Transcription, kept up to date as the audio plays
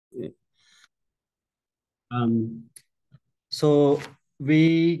Um, so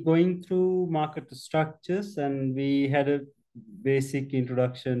we going through market structures, and we had a basic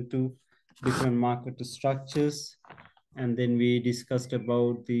introduction to different market structures, and then we discussed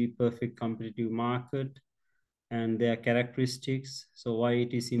about the perfect competitive market and their characteristics. So why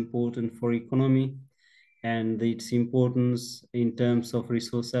it is important for economy and its importance in terms of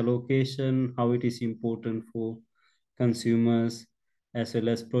resource allocation, how it is important for consumers as well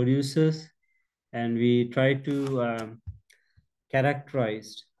as producers. And we try to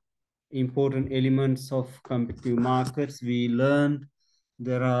characterize important elements of competitive markets. We learned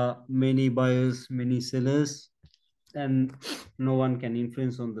there are many buyers, many sellers, and no one can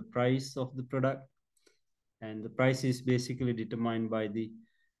influence on the price of the product. And the price is basically determined by the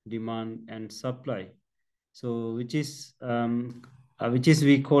demand and supply. So which is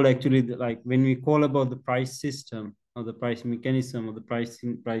we call actually like when we call about the price system or the price mechanism or the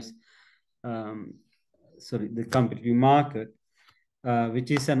um, the competitive market,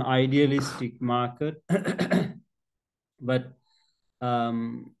 which is an idealistic market, but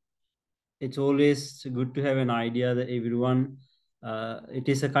um, it's always good to have an idea that everyone, it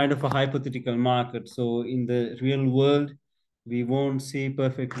is a kind of a hypothetical market. So in the real world, we won't see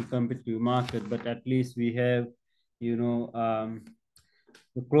perfectly competitive market, but at least we have, you know,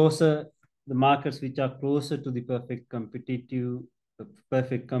 the closer the markets which are closer to the perfect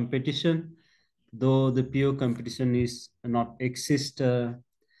competition, though the pure competition is not exist,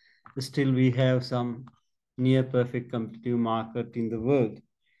 still we have some near perfect competitive market in the world.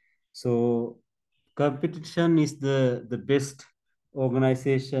 So competition is the best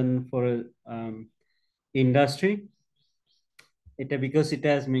organization for a industry. Because it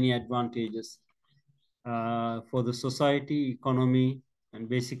has many advantages for the society, economy, and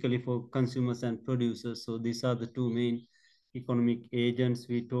basically for consumers and producers. So these are the two main economic agents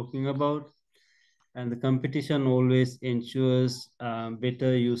we're talking about. And the competition always ensures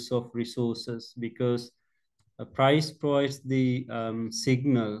better use of resources because a price provides the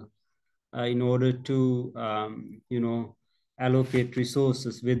signal in order to allocate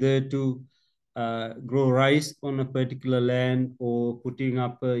resources, whether to grow rice on a particular land or putting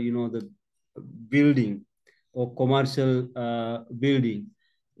up the building or commercial building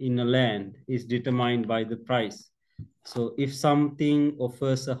in a land is determined by the price. So if something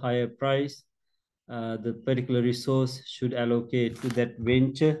offers a higher price, the particular resource should allocate to that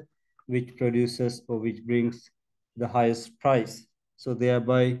venture which produces or which brings the highest price. So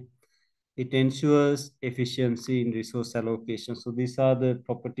thereby it ensures efficiency in resource allocation. So these are the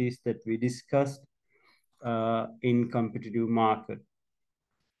properties that we discussed in competitive market.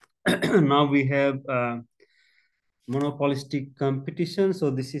 Now we have monopolistic competition.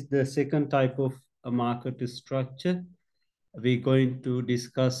 So this is the second type of a market structure we're going to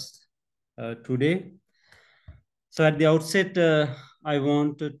discuss today. So at the outset, I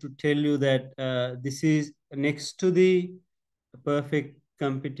wanted to tell you that this is next to the perfect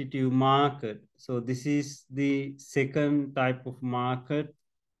competitive market. So this is the second type of market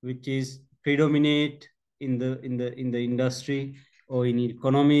which is predominate in the industry or in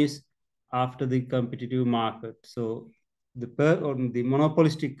economies after the competitive market. So the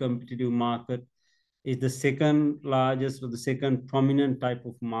monopolistic competitive market is the second largest or the second prominent type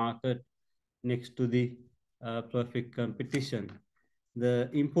of market next to the perfect competition. The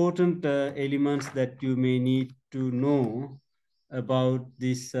important elements that you may need to know about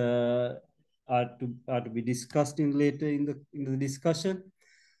this are to be discussed in later in the discussion.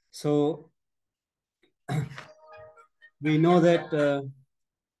 So we know that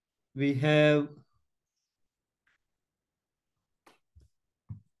we have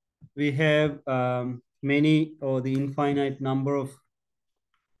many or the infinite number of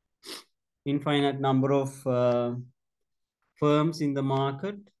firms in the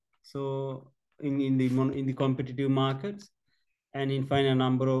market. So in the competitive markets, and infinite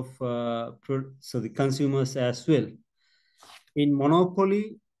number of so the consumers as well. In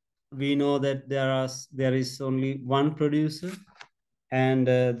monopoly, we know that there is only one producer, and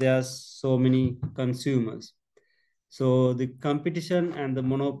there are so many consumers. So the competition and the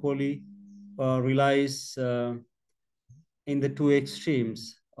monopoly relies in the two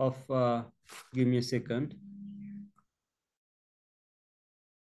extremes of. Give me a second.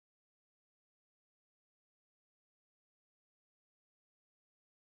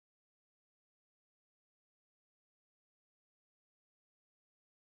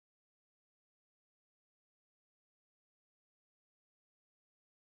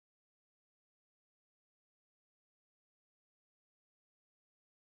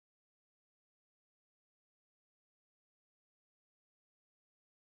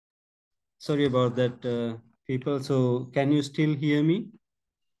 Sorry about that, people. So can you still hear me?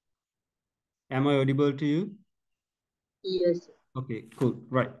 Am I audible to you? Yes. Okay, cool.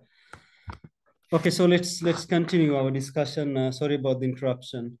 Right. Okay, so let's continue our discussion. Sorry about the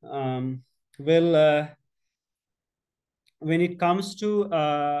interruption. Well, when it comes to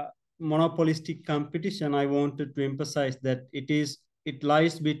monopolistic competition, I wanted to emphasize that it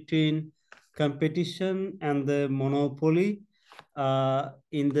lies between competition and the monopoly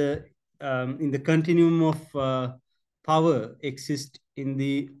in the continuum of power exist in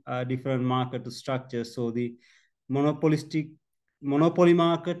the different market structures. So the monopolistic monopoly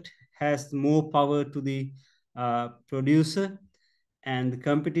market has more power to the producer, and the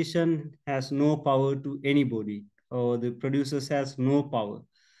competition has no power to anybody, or the producers has no power.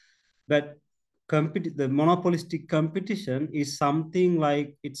 But the monopolistic competition is something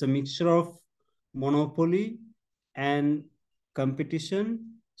like it's a mixture of monopoly and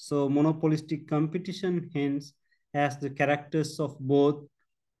competition. So monopolistic competition hence has the characters of both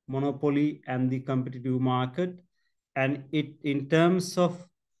monopoly and the competitive market. And it, in terms of,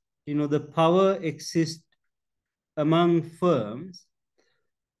 the power exists among firms.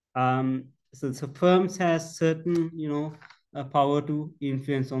 So firms has certain, power to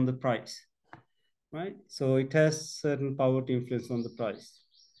influence on the price, right? So it has certain power to influence on the price.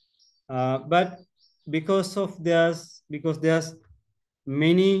 But because there's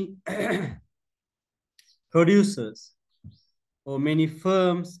many producers or many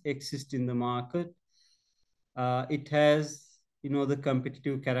firms exist in the market, it has, the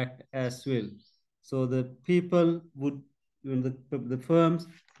competitive character as well. So the people would, the firms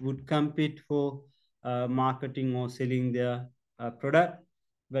would compete for marketing or selling their product,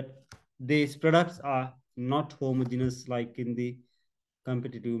 but these products are not homogeneous like in the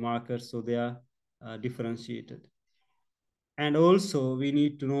competitive market, so they are differentiated. And also we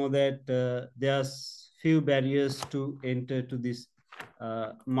need to know that there's few barriers to enter to this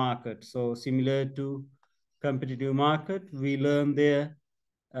market. So similar to competitive market, we learn there,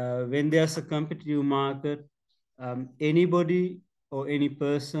 when there's a competitive market, anybody or any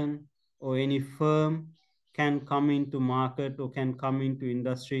person or any firm can come into market or can come into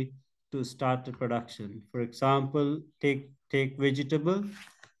industry to start a production. For example, take vegetable.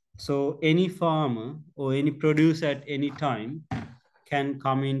 So any farmer or any producer at any time can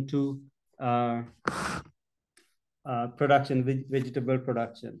come into uh, production, vegetable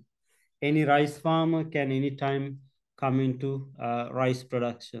production. Any rice farmer can anytime come into rice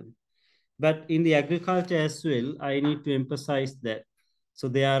production. But in the agriculture as well, I need to emphasize that. So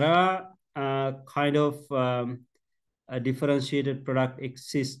there are kind of a differentiated product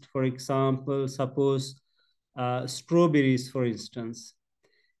exist. For example, suppose strawberries, for instance,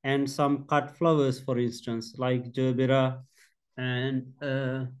 and some cut flowers, for instance, like gerbera and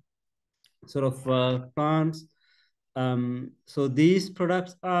sort of plants. So these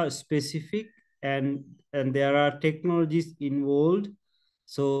products are specific, and there are technologies involved.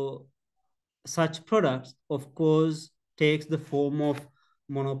 So such products, of course, takes the form of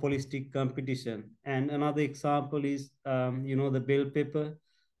monopolistic competition. And another example is, the bell pepper,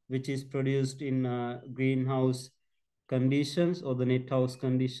 which is produced in greenhouse conditions or the net house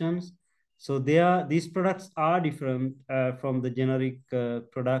conditions. So these products are different from the generic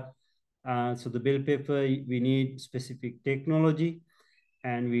product. So the bell pepper, we need specific technology,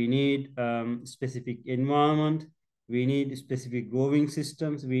 and we need specific environment, we need specific growing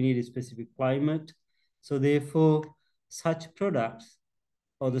systems, we need a specific climate. So therefore, such products,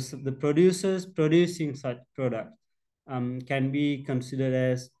 or the producers producing such products, can be considered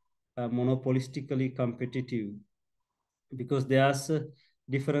as monopolistically competitive, because there's a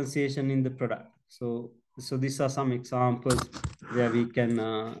differentiation in the product. So these are some examples where we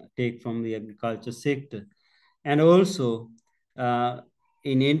can take from the agriculture sector. And also, uh,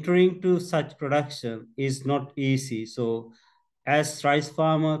 in entering to such production is not easy. So as rice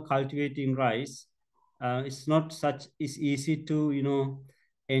farmer cultivating rice, it's not such is easy to,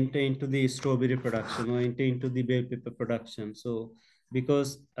 enter into the strawberry production or enter into the bell pepper production. So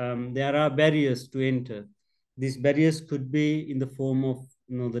because there are barriers to enter. These barriers could be in the form of,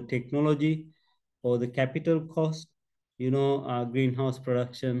 the technology or the capital cost. Greenhouse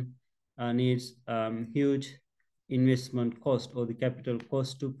production needs huge investment cost or the capital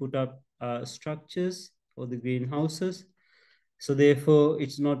cost to put up structures or the greenhouses. So therefore,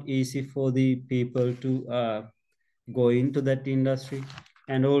 it's not easy for the people to go into that industry.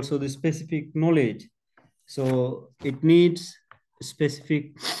 And also the specific knowledge. So it needs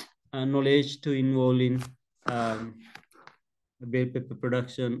specific knowledge to involve in bell pepper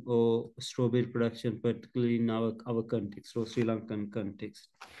production or strawberry production, particularly in our context or Sri Lankan context.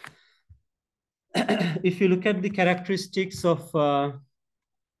 if you look at the characteristics of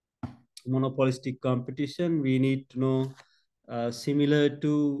monopolistic competition, we need to know similar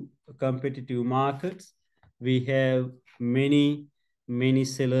to competitive markets, we have many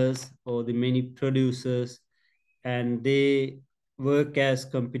sellers or the many producers, and they work as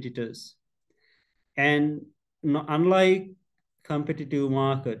competitors. And no, unlike competitive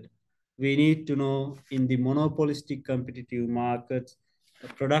market, we need to know in the monopolistic competitive markets,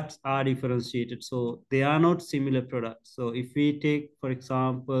 products are differentiated. So they are not similar products. So if we take, for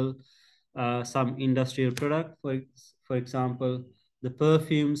example, some industrial product, for example, the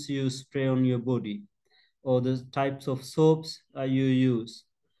perfumes you spray on your body, or the types of soaps you use,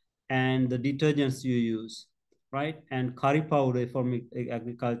 and the detergents you use, right? And curry powder from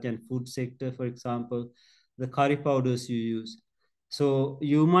agriculture and food sector, for example, the curry powders you use. So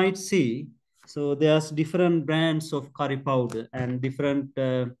you might see, so there's different brands of curry powder and different,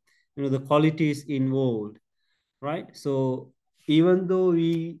 the qualities involved, right? So even though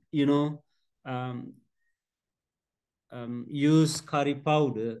we, um, use curry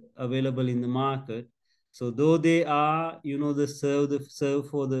powder available in the market. So though they are, the serve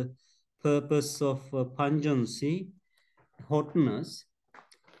for the purpose of pungency, hotness,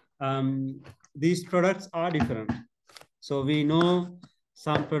 these products are different. So we know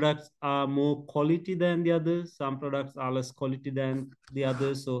some products are more quality than the others, some products are less quality than the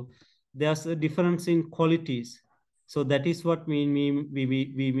others. So there's a difference in qualities. So that is what we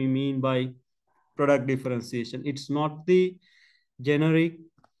mean by product differentiation. It's not the generic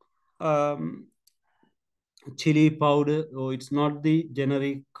um, chili powder, or it's not the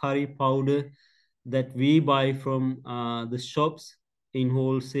generic curry powder that we buy from the shops in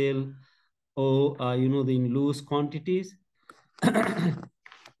wholesale, or in loose quantities.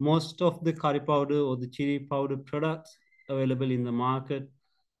 Most of the curry powder or the chili powder products available in the market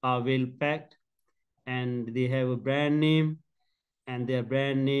are well packed, and they have a brand name, and their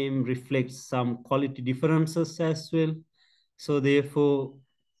brand name reflects some quality differences as well. So therefore,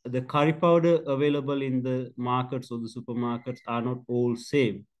 the curry powder available in the markets or the supermarkets are not all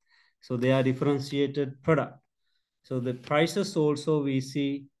same. So they are differentiated product. So the prices also we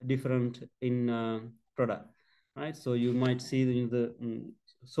see different in product, right? So you might see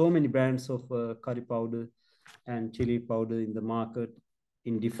so many brands of curry powder and chili powder in the market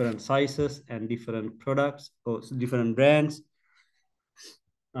in different sizes and different products or different brands.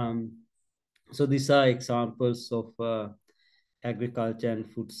 Um, so these are examples of agriculture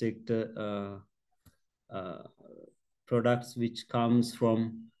and food sector products which comes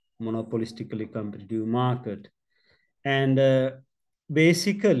from monopolistically competitive market. And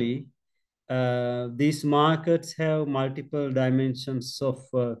basically, these markets have multiple dimensions of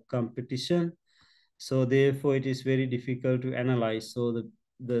competition. So therefore, it is very difficult to analyze. So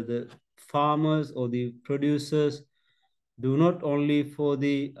the farmers or the producers do not only for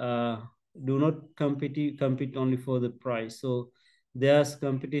the do not compete only for the price. So there's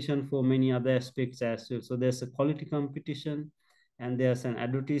competition for many other aspects as well. So there's a quality competition, and there's an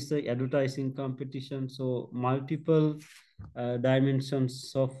advertising competition. So multiple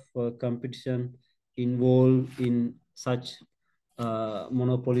dimensions of competition involved in such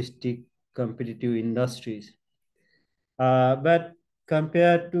monopolistic competitive industries. But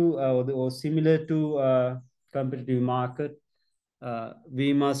compared to or similar to competitive market,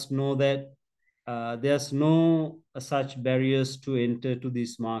 we must know that there's no such barriers to enter to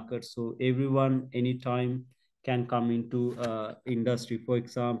this market. So everyone, anytime, can come into industry. For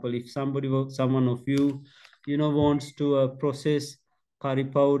example, if someone of you, wants to process curry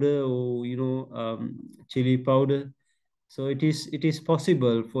powder or chili powder, so it is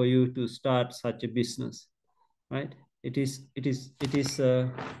possible for you to start such a business, right? It is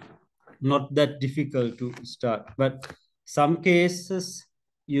not that difficult to start, but some cases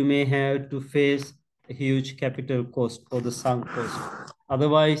you may have to face a huge capital cost or the sunk cost.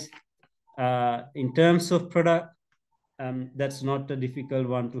 Otherwise, in terms of product, that's not a difficult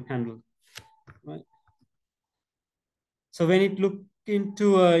one to handle, right? So when it look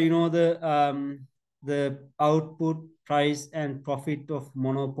into the output, price, and profit of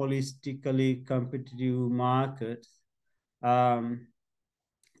monopolistically competitive markets, um,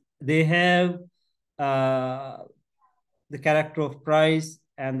 they have uh, the character of price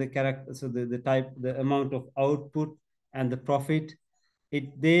and the character, so the amount of output and the profit,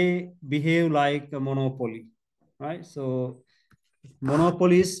 they behave like a monopoly, right? So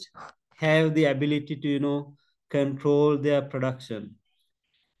monopolists have the ability to control their production,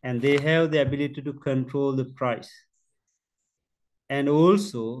 and they have the ability to control the price, and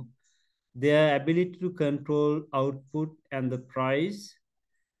also their ability to control output and the price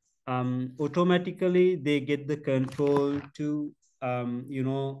automatically they get the control to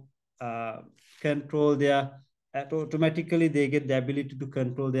uh, control their automatically they get the ability to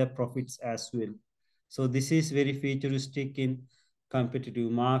control their profits as well. So this is very futuristic in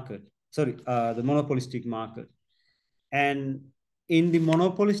competitive market, sorry, the monopolistic market. And in the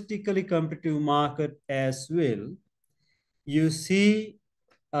monopolistically competitive market as well, you see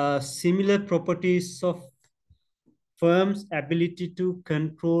similar properties of firms' ability to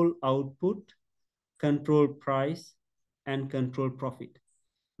control output, control price, and control profit.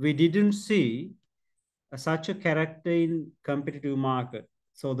 We didn't see such a character in competitive market.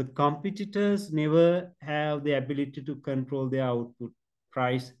 So the competitors never have the ability to control their output,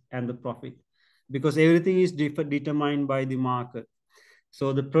 price, and the profit because everything is determined by the market.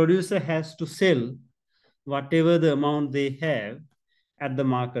 So the producer has to sell whatever the amount they have at the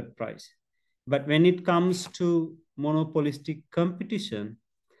market price. But when it comes to monopolistic competition,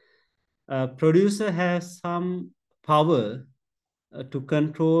 producer has some power to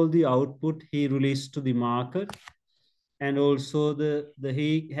control the output he releases to the market, and also the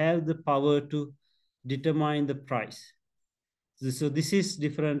he have the power to determine the price. So this is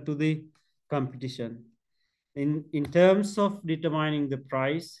different to the competition. In terms of determining the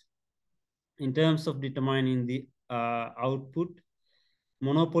price, in terms of determining the output,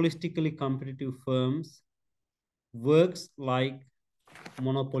 monopolistically competitive firms works like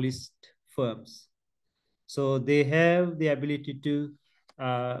monopolist firms. So they have the ability to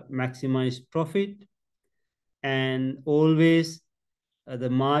maximize profit, and always the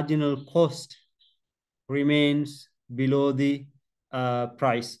marginal cost remains below the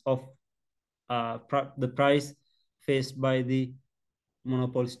price of the price faced by the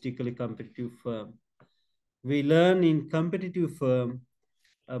monopolistically competitive firm. We learn in competitive firm,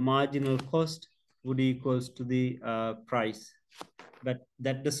 a marginal cost would equals to the price, but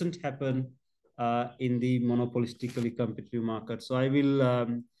that doesn't happen in the monopolistically competitive market. So I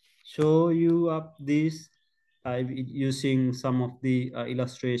will show you up this using some of the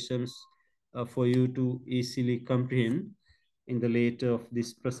illustrations for you to easily comprehend in the later of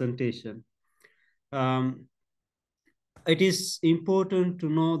this presentation. Um, it is important to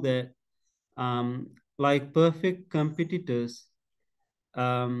know that like perfect competitors,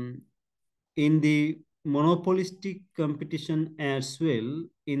 um, in the monopolistic competition as well,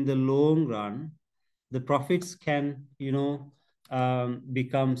 in the long run, the profits can,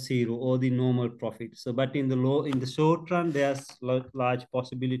 become zero or the normal profit. So, but in the short run, there's large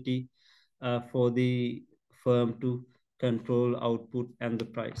possibility for the firm to control output and the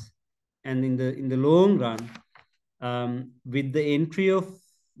price. And in the long run, with the entry of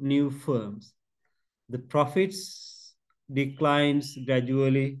new firms, the profits declines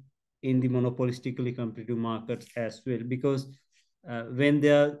gradually in the monopolistically competitive markets as well, because when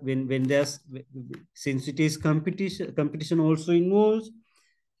there's, since it is competition also involves,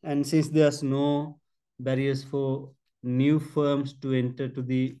 and since there's no barriers for new firms to enter to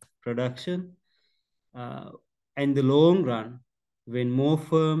the production, uh, in the long run, when more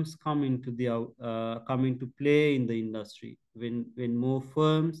firms come into play in the industry, when more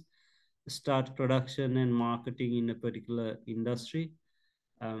firms start production and marketing in a particular industry,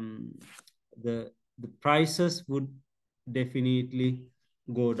 um, the prices would definitely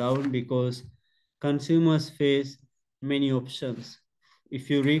go down because consumers face many options. If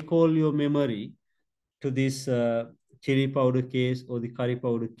you recall your memory to this chili powder case or the curry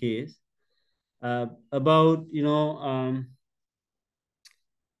powder case, about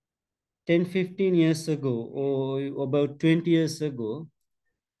 10-15 years ago or about 20 years ago.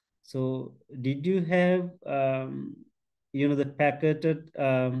 So did you have the packeted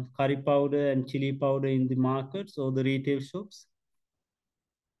curry powder and chili powder in the markets or the retail shops?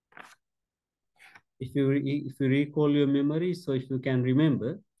 If you recall your memory, so if you can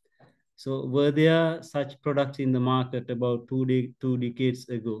remember, so were there such products in the market about 2 decades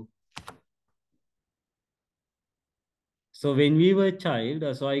ago? So when we were child,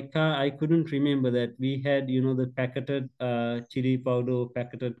 so I couldn't remember that we had the packeted chili powder,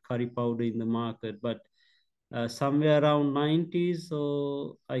 packeted curry powder in the market, but somewhere around 90s,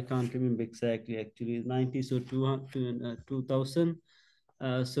 so I can't remember exactly actually 90s or 2000.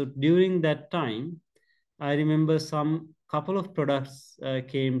 So during that time, I remember some couple of products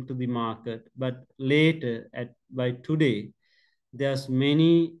came to the market, but later by today, there's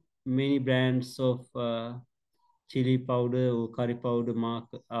many brands of chili powder or curry powder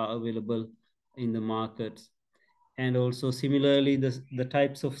are available in the markets. And also similarly, the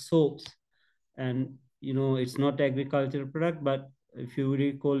types of soaps, and it's not agricultural product, but if you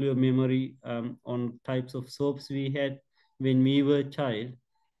recall your memory on types of soaps we had when we were child,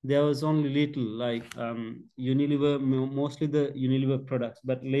 there was only little like Unilever, mostly the Unilever products,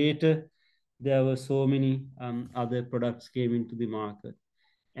 but later there were so many other products came into the market.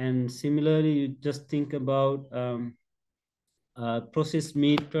 And similarly, you just think about processed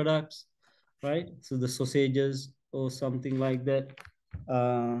meat products, right? So the sausages or something like that.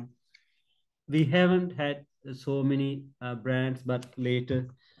 Uh, we haven't had so many brands, but later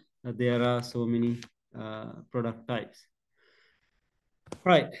there are so many product types.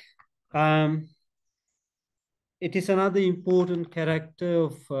 Right. Um, it is another important character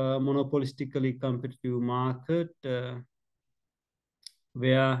of monopolistically competitive market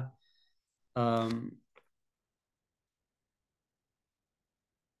where um,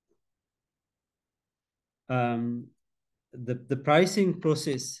 um, the pricing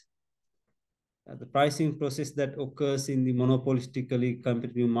process the pricing process that occurs in the monopolistically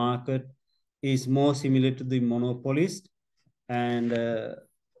competitive market is more similar to the monopolist, and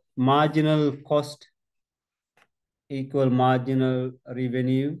marginal cost equal marginal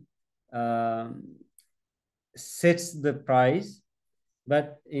revenue um, sets the price.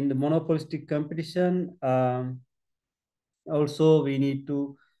 But in the monopolistic competition, also we need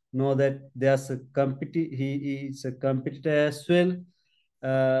to know that there's a he is a competitor as well.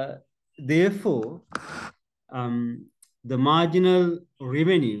 Uh, Therefore, um, the marginal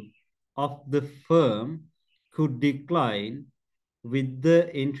revenue of the firm could decline with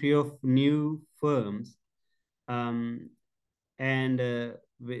the entry of new firms. Um, and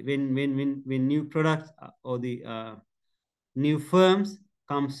when new products or the new firms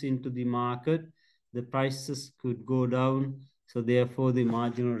comes into the market, the prices could go down. So therefore, the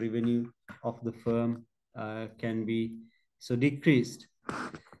marginal revenue of the firm can be so decreased.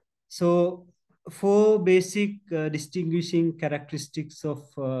 So four basic distinguishing characteristics of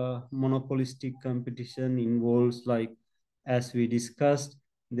monopolistic competition involves, like as we discussed,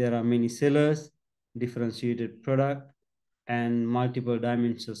 there are many sellers, differentiated product, and multiple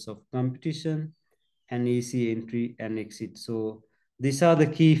dimensions of competition, and easy entry and exit. So these are the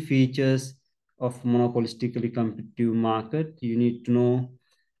key features of monopolistically competitive market. You need to know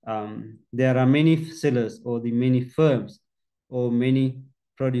there are many sellers or the many firms or many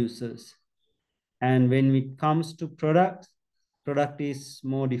producers. And when it comes to product, product is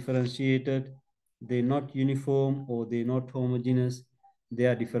more differentiated. They're not uniform or they're not homogeneous. They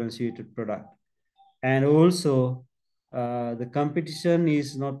are differentiated product. And also, the competition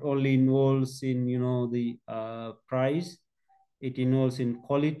is not only involves in the price, it involves in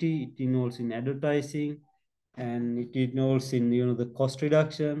quality, it involves in advertising, and it involves in the cost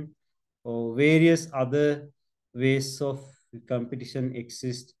reduction or various other ways of competition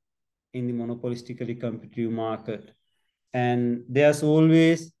exist in the monopolistically competitive market. And there's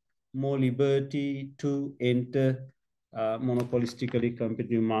always more liberty to enter monopolistically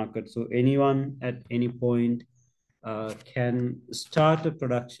competitive market. So anyone at any point can start a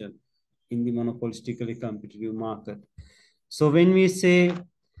production in the monopolistically competitive market. So when we say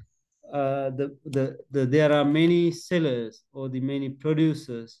there are many sellers or the many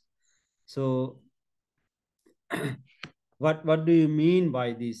producers, so what do you mean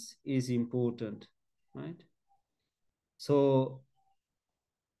by this is important, right? So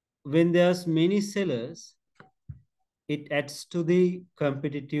when there's many sellers, it adds to the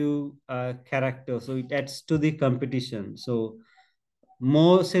competitive character. So it adds to the competition. So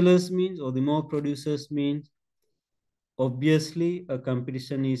more sellers means, or the more producers means, obviously a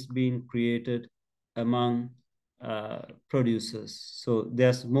competition is being created among producers. So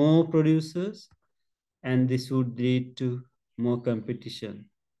there's more producers, and this would lead to more competition.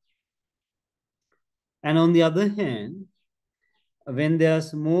 And on the other hand, when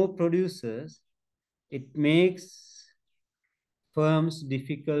there's more producers, it makes firms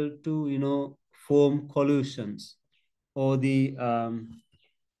difficult to form collusions or the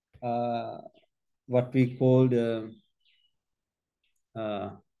uh, what we call the uh,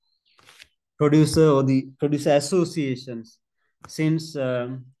 producer or the producer associations, since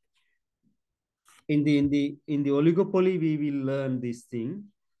in the oligopoly we will learn this thing.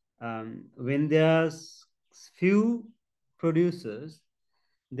 When there's few producers,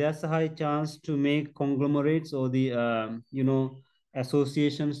 there's a high chance to make conglomerates or the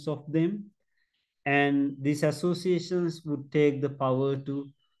associations of them, and these associations would take the power to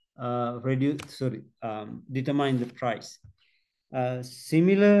determine the price.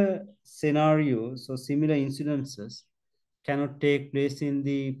 Similar scenarios or similar incidences cannot take place in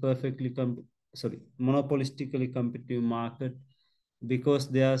the monopolistically competitive market, because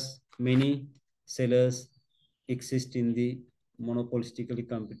there's many sellers exist in the monopolistically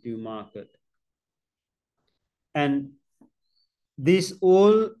competitive market. And These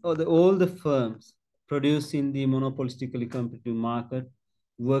all the firms produced in the monopolistically competitive market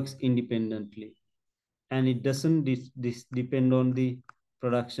works independently, and it doesn't depend on the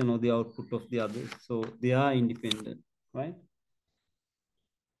production or the output of the others. So they are independent, right?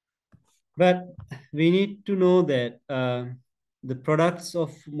 But we need to know that the products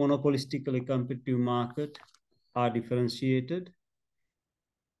of monopolistically competitive market are differentiated,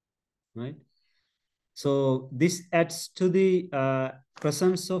 right? So this adds to the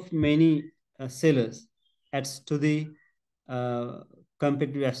presence of many sellers, adds to the uh,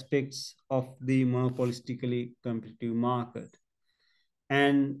 competitive aspects of the monopolistically competitive market.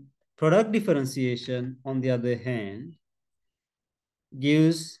 And product differentiation, on the other hand,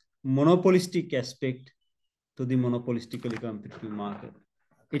 gives monopolistic aspect to the monopolistically competitive market.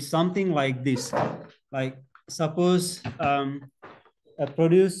 It's something like this. Like suppose a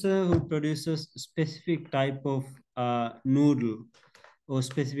producer who produces specific type of noodle or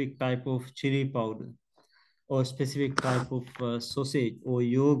specific type of chili powder or specific type of sausage or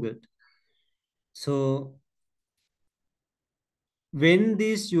yogurt. So when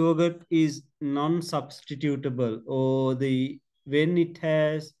this yogurt is non-substitutable, or the when it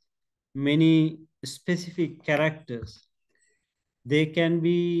has many specific characters, they can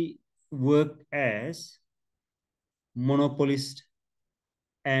be worked as monopolist,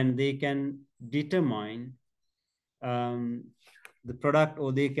 and they can determine the product,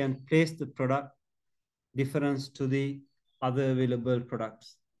 or they can place the product difference to the other available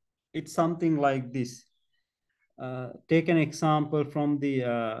products. It's something like this. Take an example from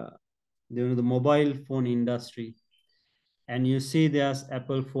the mobile phone industry, and you see there's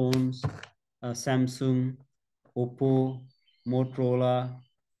Apple phones, Samsung, Oppo, Motorola,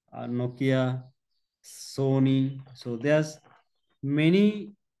 Nokia, Sony. So there's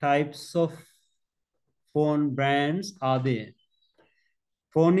many types of phone brands are there.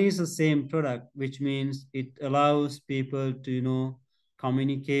 Phone is the same product, which means it allows people to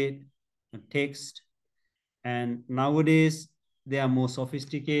communicate, text, and nowadays they are more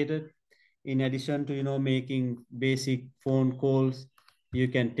sophisticated. In addition to making basic phone calls, you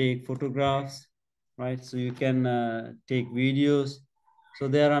can take photographs, right? So you can take videos. So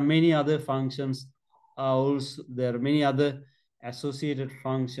there are many other functions. Also, there are many other associated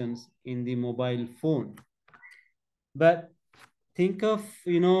functions in the mobile phone. But think of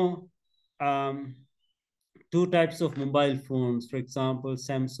um, two types of mobile phones, for example,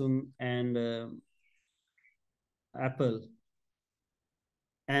 Samsung and Apple,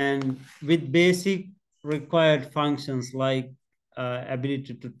 and with basic required functions like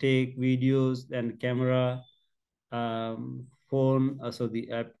ability to take videos and camera, phone, so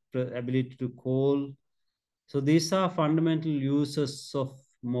the ability to call. So these are fundamental uses of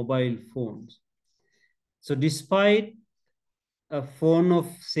mobile phones. So despite a phone of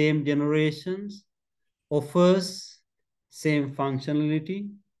same generations offers same functionality,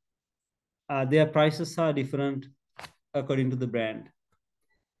 their prices are different according to the brand,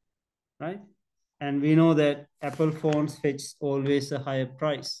 right? And we know that Apple phones fetch always a higher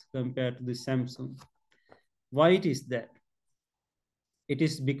price compared to the Samsung. Why it is that? It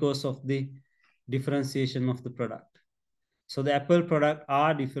is because of the differentiation of the product. So the Apple product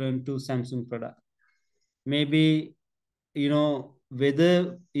are different to Samsung product. Maybe,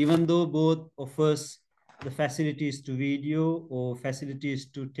 whether even though both offers the facilities to video or facilities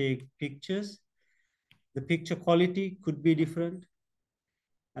to take pictures, the picture quality could be different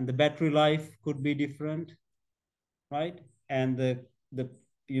and the battery life could be different, right? And the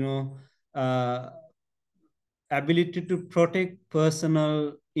you know uh, ability to protect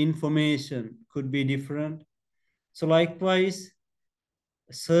personal information could be different. So likewise,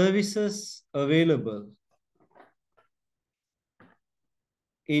 services available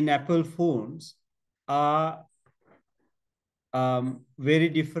in Apple phones are very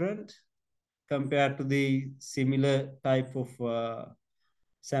different compared to the similar type of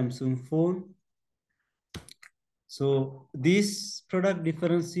Samsung phone. So this product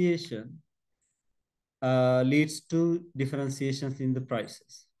differentiation leads to differentiations in the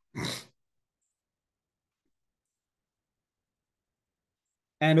prices.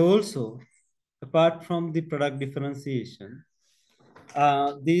 And also, apart from the product differentiation,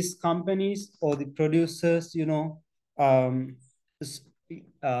 these companies or the producers, um,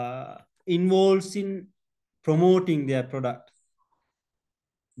 involves in promoting their product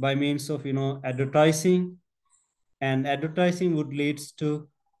by means of, advertising, and advertising would leads to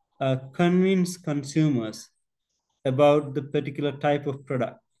convince consumers about the particular type of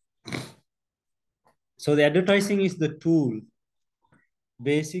product. So the advertising is the tool.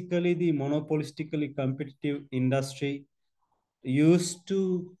 Basically, the monopolistically competitive industry used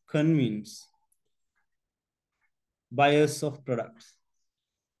to convince buyers of products.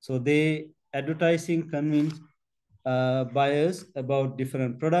 So they advertising convince buyers about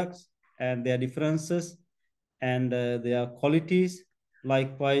different products and their differences and their qualities.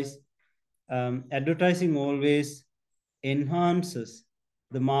 Likewise, advertising always enhances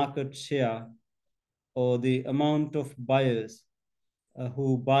the market share or the amount of buyers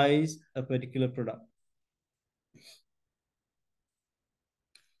who buys a particular product.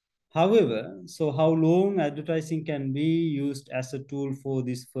 However, so how long advertising can be used as a tool for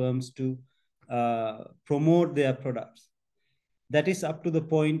these firms to promote their products? That is up to the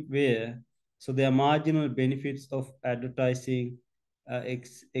point where so their marginal benefits of advertising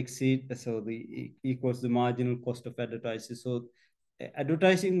exceed so the equals the marginal cost of advertising. So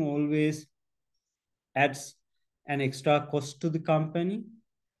advertising always adds an extra cost to the company,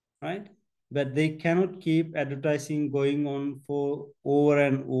 right? But they cannot keep advertising going on for over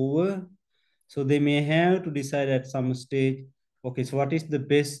and over. So they may have to decide at some stage, okay, so what is the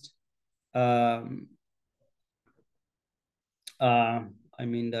best, um, uh, I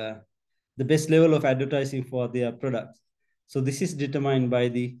mean, the best level of advertising for their products. So this is determined by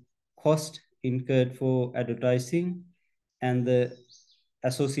the cost incurred for advertising and the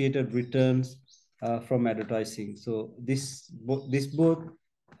associated returns from advertising. So this both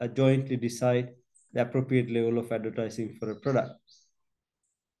jointly decide the appropriate level of advertising for a product.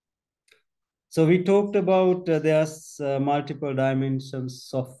 So we talked about there's multiple dimensions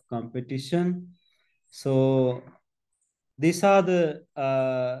of competition. So these are those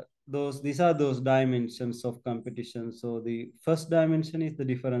dimensions of competition. So the first dimension is the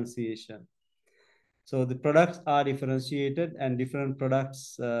differentiation. So the products are differentiated and different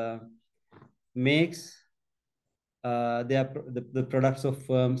products makes the products of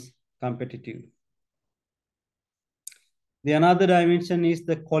firms competitive. The another dimension is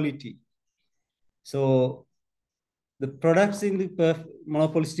the quality. So the products in the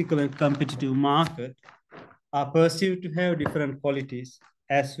monopolistic and competitive market are perceived to have different qualities.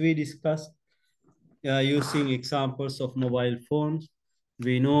 As we discussed, using examples of mobile phones,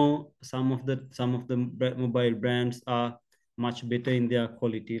 we know some of the mobile brands are much better in their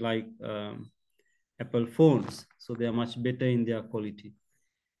quality, like Apple phones. So they are much better in their quality.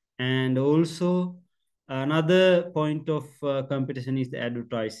 And also another point of competition is the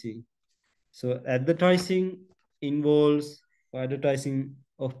advertising. So advertising involves advertising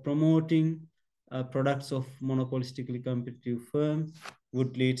of promoting products of monopolistically competitive firms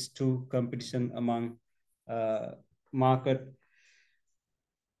would leads to competition among uh, market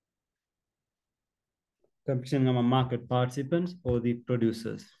competition among market participants or the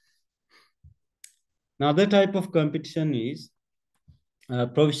producers. Another type of competition is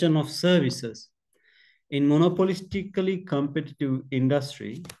provision of services. In monopolistically competitive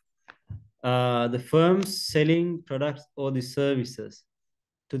industry, the firms selling products or the services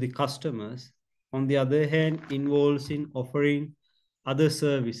to the customers, on the other hand, involves in offering other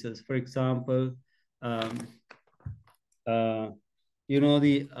services. For example, um, uh,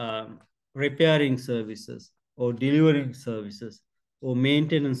 the repairing services or delivering services or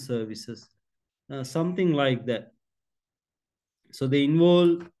maintenance services, something like that. So they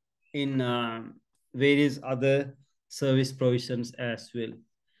involve in various other service provisions as well.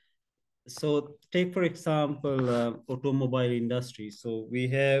 So take for example automobile industry. So we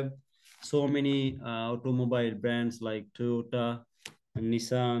have so many automobile brands like Toyota,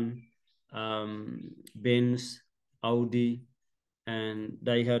 Nissan, Benz, Audi, and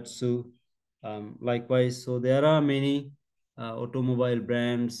Daihatsu. Likewise, so there are many automobile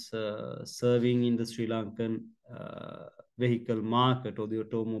brands serving in the Sri Lankan vehicle market or the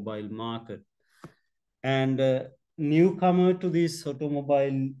automobile market. And newcomer to this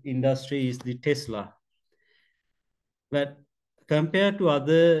automobile industry is the Tesla. But compared to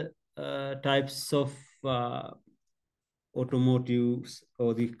other types of automotives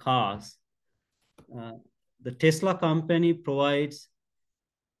or the cars, uh, the Tesla company provides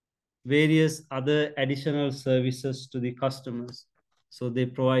various other additional services to the customers. So they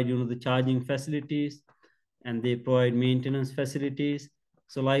provide, the charging facilities and they provide maintenance facilities.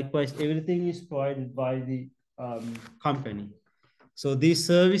 So likewise, everything is provided by the company. So these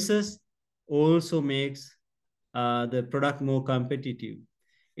services also makes the product more competitive.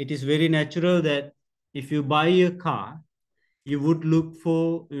 It is very natural that if you buy a car, you would look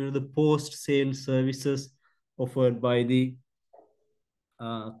for the post-sale services offered by the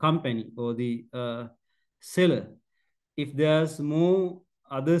company or the seller. If there's more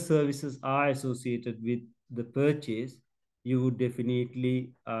other services are associated with the purchase, you would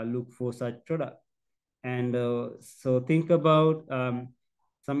definitely look for such product. And so think about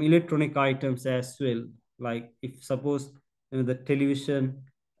some electronic items as well. Like if suppose the television,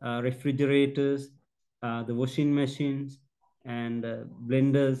 refrigerators, the washing machines, and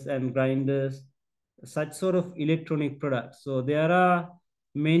blenders and grinders, such sort of electronic products. So there are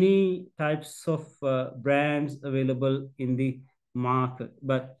many types of brands available in the market,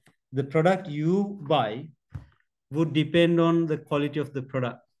 but the product you buy would depend on the quality of the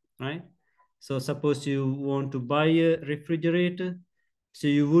product, right? So suppose you want to buy a refrigerator, so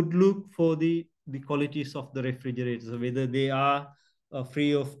you would look for the qualities of the refrigerators, so whether they are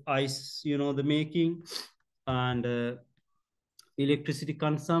free of ice, the making, and electricity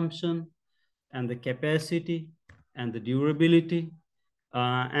consumption, and the capacity, and the durability,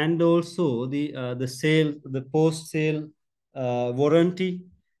 and also the post sale warranty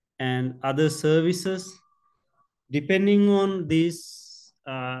and other services. Depending on this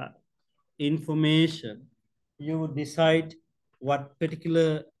information, you would decide what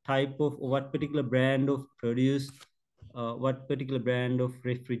particular brand of produce, what particular brand of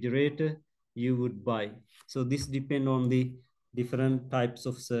refrigerator you would buy. So this depend on the different types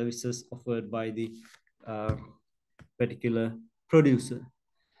of services offered by the uh, particular producer.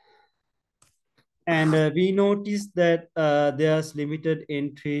 And we noticed that there's limited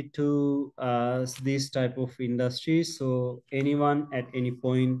entry to this type of industry. So anyone at any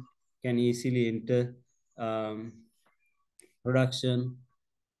point can easily enter production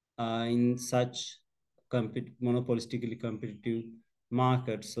in such monopolistically competitive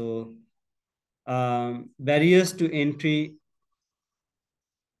market. So barriers to entry,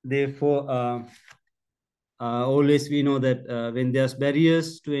 therefore, always we know that when there's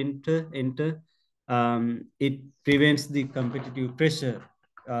barriers to enter, it prevents the competitive pressure.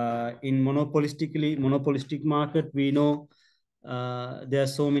 In monopolistic market, we know there are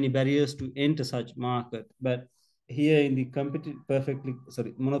so many barriers to enter such market. But here in the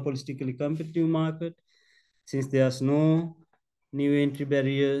monopolistically competitive market, since there's no new entry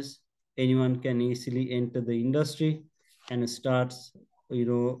barriers, anyone can easily enter the industry and starts,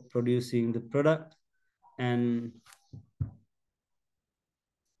 producing the product and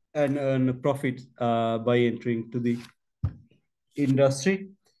earn a profit by entering to the industry.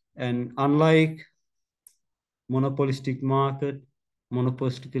 And unlike monopolistic market,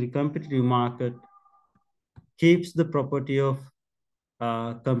 monopolistically competitive market keeps the property of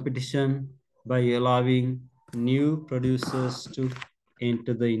competition by allowing new producers to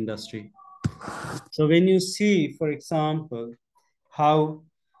enter the industry. So when you see, for example, how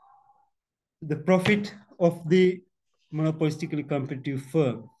the profit of the monopolistically competitive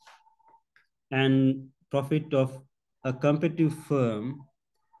firm and profit of a competitive firm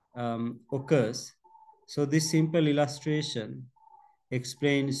occurs. So this simple illustration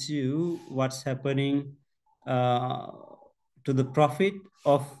explains you what's happening uh, to the profit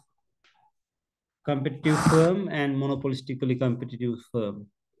of competitive firm and monopolistically competitive firm.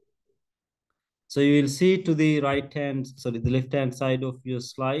 So you will see to the the left-hand side of your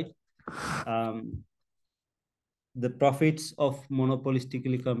slide, um, the profits of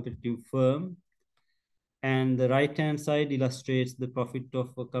monopolistically competitive firm, and the right-hand side illustrates the profit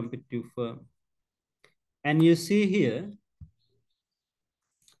of a competitive firm. And you see here,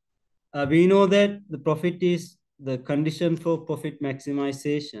 we know that the profit is the condition for profit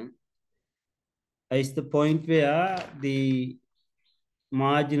maximization is the point where the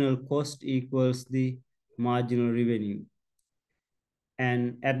marginal cost equals the marginal revenue.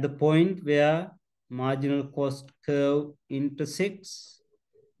 And at the point where marginal cost curve intersects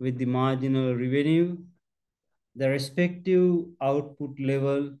with the marginal revenue, the respective output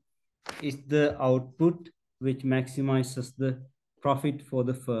level is the output which maximizes the profit for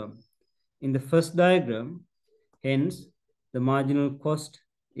the firm. In the first diagram, hence, the marginal cost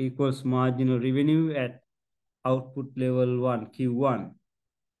equals marginal revenue at output level 1, Q1.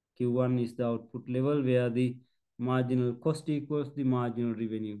 Q1 is the output level where the marginal cost equals the marginal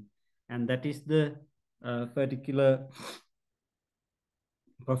revenue. And that is the particular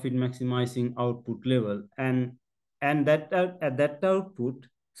profit maximizing output level. And that at that output,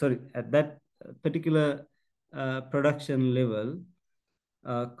 sorry, at that particular production level,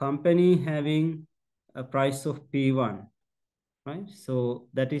 company having a price of P1, right? So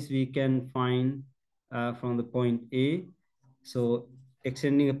that is we can find from the point A. So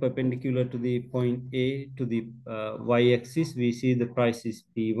extending a perpendicular to the point A to the y-axis, we see the price is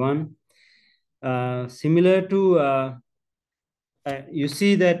P1. Similar to, you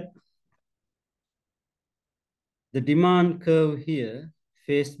see that the demand curve here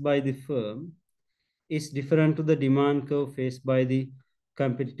faced by the firm is different to the demand curve faced by the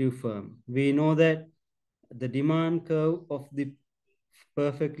competitive firm. We know that the demand curve of the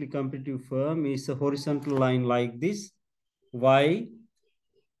perfectly competitive firm is a horizontal line like this. Why?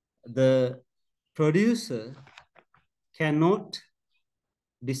 The producer cannot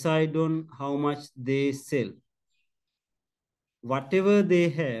decide on how much they sell. Whatever they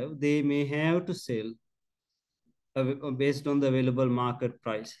have, they may have to sell based on the available market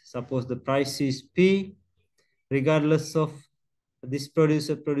price. Suppose the price is P, regardless of this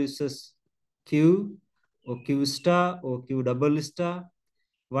producer produces Q or Q star or Q double star,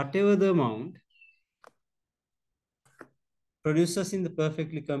 whatever the amount, producers in the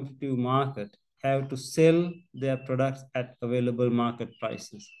perfectly competitive market have to sell their products at available market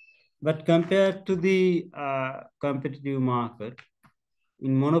prices. But compared to the competitive market,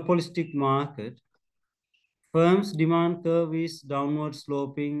 in monopolistic market, firms' demand curve is downward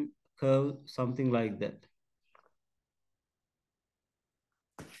sloping curve, something like that.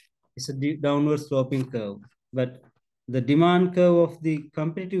 It's a downward sloping curve, but the demand curve of the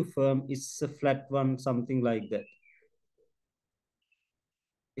competitive firm is a flat one, something like that.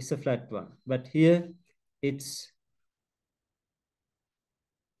 It's a flat one, but here it's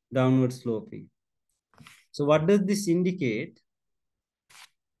downward sloping. So what does this indicate?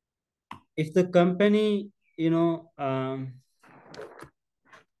 If the company,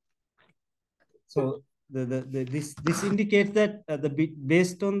 so this indicates that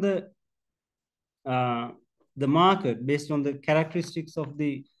based on uh, the market, based on the characteristics of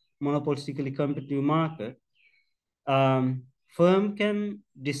the monopolistically competitive market, firm can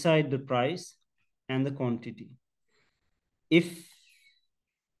decide the price and the quantity. If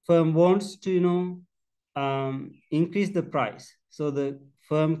firm wants to, increase the price, so the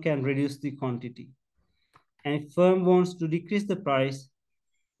firm can reduce the quantity. And if firm wants to decrease the price,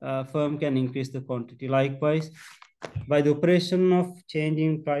 firm can increase the quantity. Likewise, by the operation of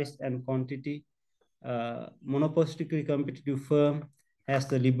changing price and quantity, monopolistically competitive firm has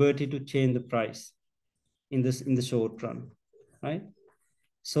the liberty to change the price in the short run, right?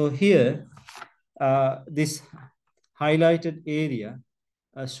 So here, this highlighted area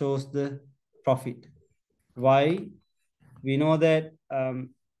shows the profit. Why? We know that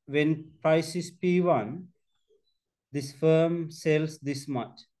when price is P1, this firm sells this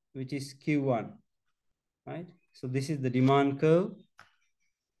much, which is Q1, right? So this is the demand curve.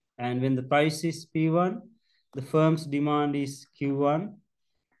 And when the price is P1, the firm's demand is Q1,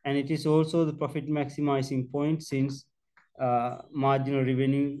 and it is also the profit maximizing point, since marginal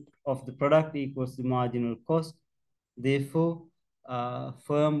revenue of the product equals the marginal cost. Therefore,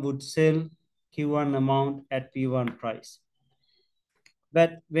 firm would sell Q1 amount at P1 price.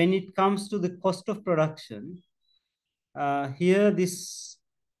 But when it comes to the cost of production, here this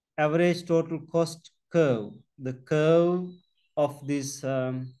average total cost curve, the curve of this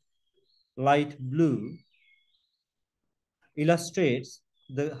light blue, illustrates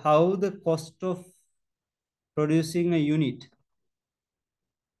how the cost of producing a unit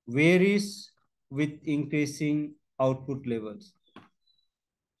varies with increasing output levels.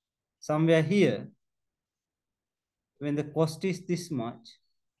 Somewhere here, when the cost is this much,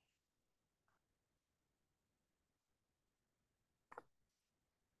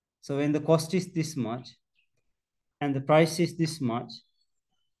 so when the cost is this much and the price is this much,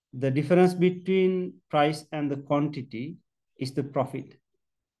 the difference between price and the quantity is the profit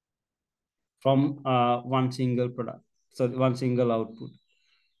from one single product, so one single output.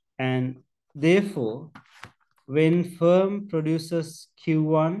 And therefore, when firm produces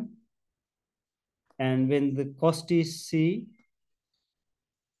Q1 and when the cost is C,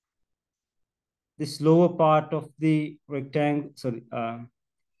 this lower part of the rectangle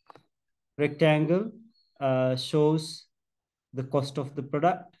shows the cost of the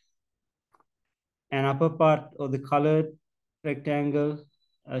product, and upper part of the colored rectangle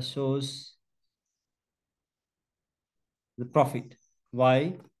shows the profit.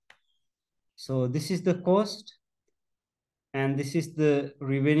 Why? So this is the cost and this is the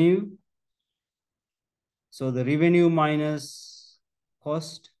revenue. So the revenue minus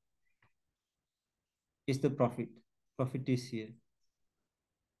cost is the profit. Profit is here.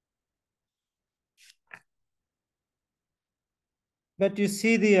 But you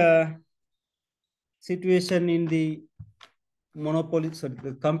see the situation in the monopoly, sorry,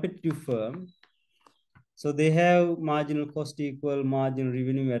 the competitive firm. So they have marginal cost equal marginal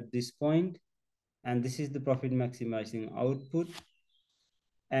revenue at this point, and this is the profit maximizing output.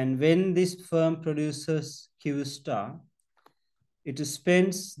 And when this firm produces Q star, it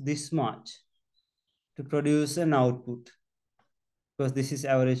spends this much to produce an output, because this is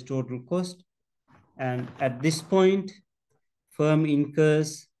average total cost. And at this point, firm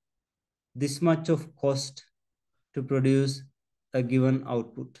incurs this much of cost to produce a given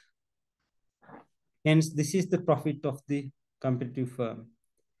output. Hence, this is the profit of the competitive firm.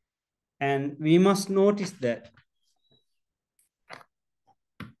 And we must notice that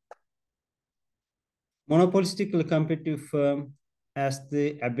monopolistically competitive firm has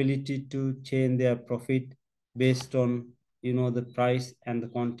the ability to change their profit based on the price and the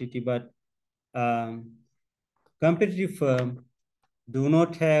quantity, but competitive firm do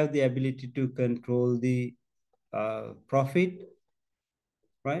not have the ability to control the profit,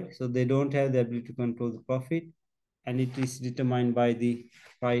 right? So they don't have the ability to control the profit, and it is determined by the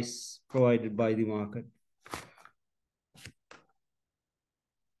price provided by the market.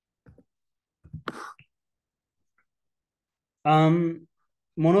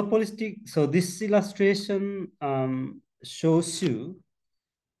 Monopolistic. So this illustration shows you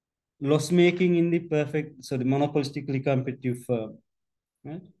loss making in the perfect, so the monopolistically competitive firm,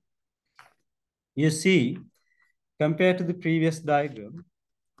 right? You see, compared to the previous diagram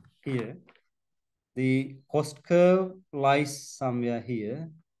here, the cost curve lies somewhere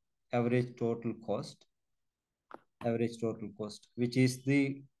here, average total cost, which is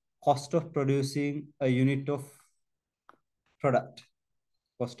the cost of producing a unit of product,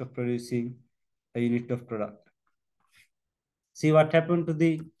 See what happened to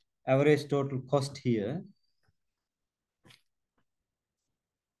the average total cost here.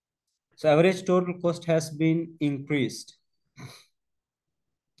 So average total cost has been increased.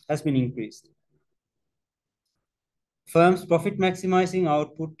 Firm's profit maximizing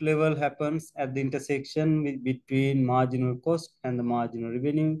output level happens at the intersection between marginal cost and the marginal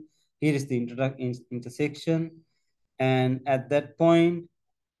revenue. Here is the intersection. And at that point,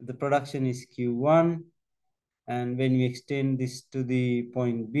 the production is Q1. And when we extend this to the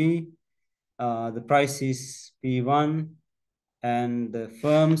point B, the price is P1 and the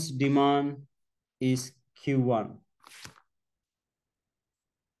firm's demand is Q1.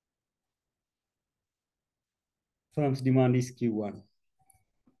 Firm's demand is Q1.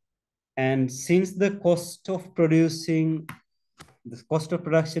 And since the cost of production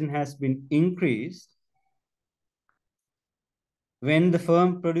has been increased, when the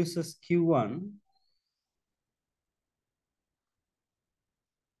firm produces Q1,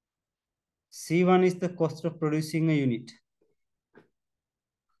 C1 is the cost of producing a unit.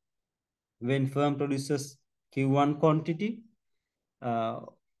 When firm produces Q1 quantity,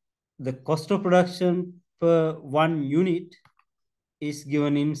 the cost of production per one unit is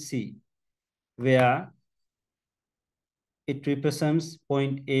given in C, where it represents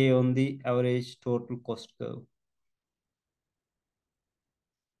point A on the average total cost curve.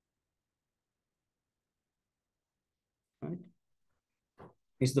 Right?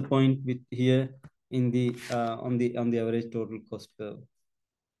 It's the point with here in the on the average total cost curve.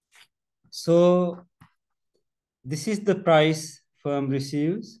 So this is the price firm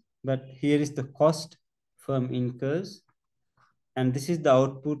receives, but here is the cost firm incurs, and this is the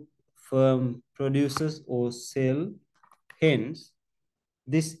output firm produces or sell. Hence,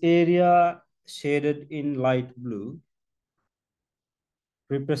 this area shaded in light blue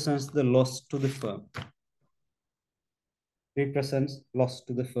represents the loss to the firm.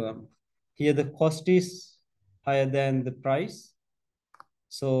 Here the cost is higher than the price.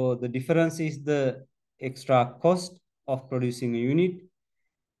 So the difference is the extra cost of producing a unit,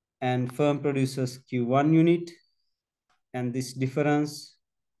 and firm produces Q1 unit, and this difference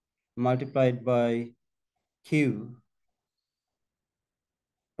multiplied by Q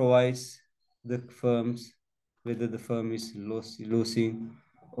provides the firms whether the firm is losing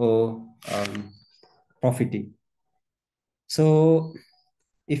or profiting. So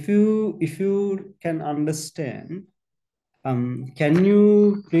if you can understand, can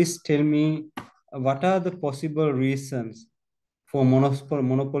you please tell me what are the possible reasons for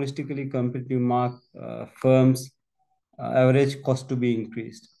monopolistically competitive firms average cost to be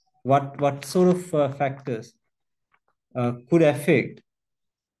increased? What sort of factors could affect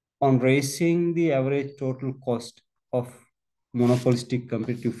on raising the average total cost of monopolistic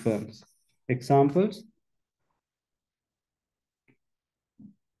competitive firms? Examples?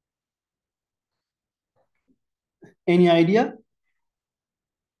 Any idea?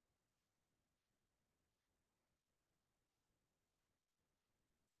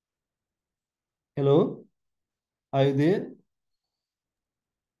 Hello? Are you there?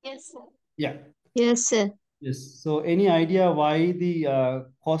 Yes, sir. Yeah. Yes, sir. Yes. So any idea why the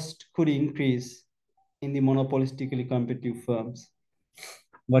cost could increase in the monopolistically competitive firms?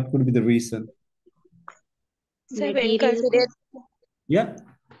 What could be the reason? So when considered, Yeah.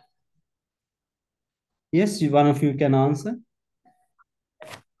 Yes, one of you can answer.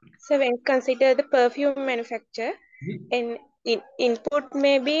 So when consider the perfume manufacture, and input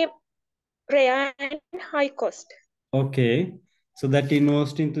may be rare and high cost. Okay, so that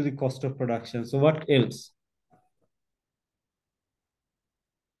involves into the cost of production. So what else?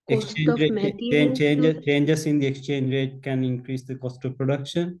 Cost Exchange of rate materials to changes in the exchange rate can increase the cost of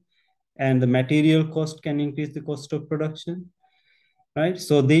production, and the material cost can increase the cost of production, right?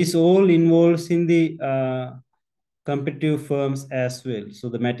 So these all involves in the competitive firms as well. So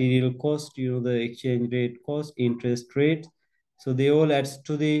the material cost, the exchange rate cost, interest rate, so they all adds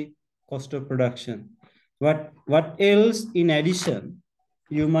to the cost of production. What else in addition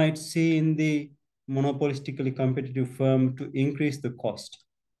you might see in the monopolistically competitive firm to increase the cost?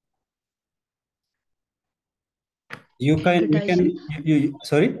 advertising.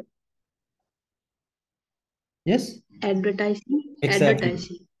 Sorry? Yes? Advertising.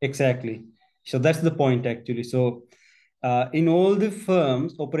 Exactly. So that's the point actually. So in all the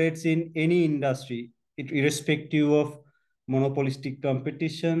firms operates in any industry, irrespective of monopolistic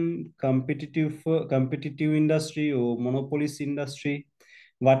competition, competitive industry or monopolist industry,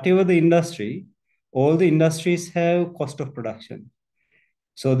 whatever the industry, all the industries have cost of production.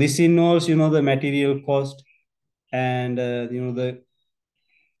 So this involves, the material cost and, the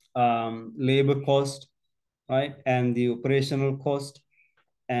labor cost, right? And the operational cost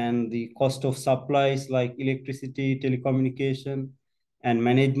and the cost of supplies like electricity, telecommunication, and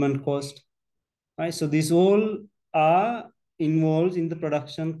management cost, right? So these all are involved in the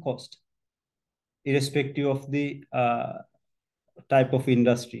production cost, irrespective of the type of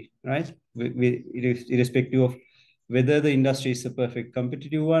industry, right? Irrespective of whether the industry is a perfect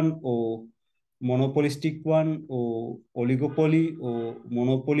competitive one or monopolistic one or oligopoly or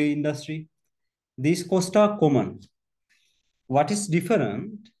monopoly industry, these costs are common. What is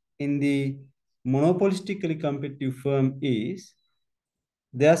different in the monopolistically competitive firm is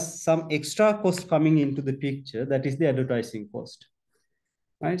there's some extra cost coming into the picture, that is the advertising cost,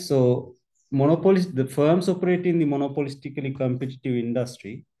 right? So the firms operating in the monopolistically competitive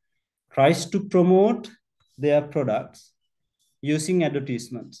industry tries to promote their products using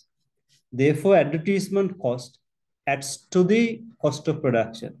advertisements. Therefore, advertisement cost adds to the cost of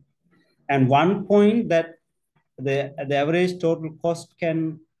production. And one point that the average total cost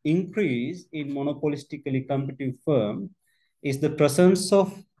can increase in monopolistically competitive firm is the presence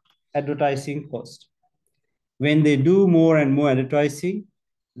of advertising cost. When they do more and more advertising,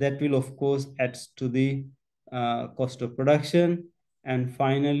 that will of course add to the cost of production, and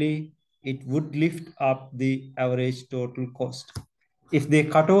finally it would lift up the average total cost. If they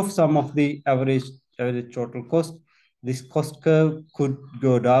cut off some of the average total cost, this cost curve could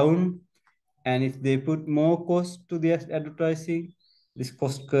go down, and if they put more cost to the advertising, this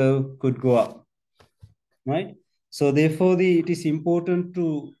cost curve could go up, right? So therefore, it is important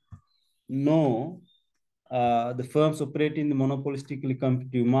to know the firms operating in the monopolistically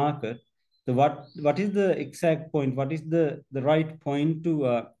competitive market. So what is the exact point? What is the right point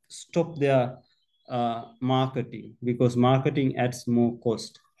to stop their marketing? Because marketing adds more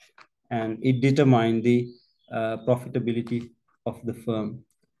cost, and it determines the profitability of the firm,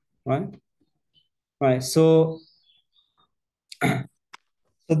 right? Right. So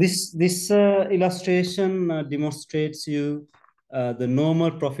this illustration demonstrates you the normal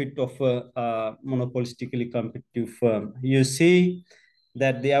profit of a monopolistically competitive firm. You see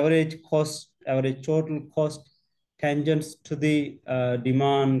that the average total cost tangents to the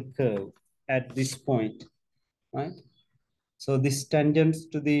demand curve at this point, right? So this tangents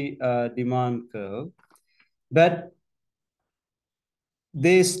to the demand curve, but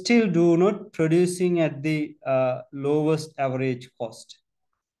they still do not producing at the lowest average cost,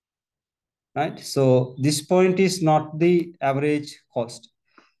 right? So this point is not the average cost.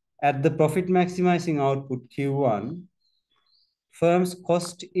 At the profit maximizing output Q1, firm's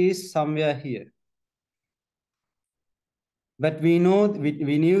cost is somewhere here. But we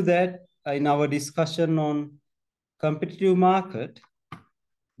knew that in our discussion on competitive market,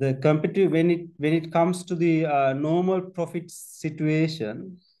 the competitive when it comes to the normal profit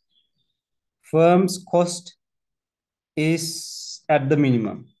situation, firm's cost is at the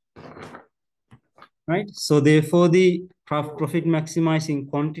minimum, right? So therefore, the profit maximizing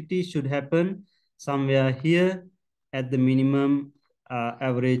quantity should happen somewhere here at the minimum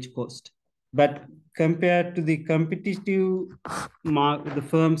average cost. But compared to the competitive the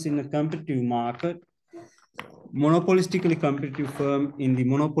firms in the competitive market, monopolistically competitive firm in the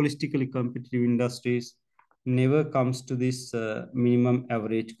monopolistically competitive industries never comes to this minimum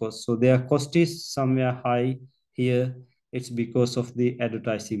average cost. So their cost is somewhere high here. It's because of the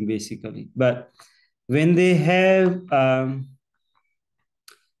advertising basically. But when they have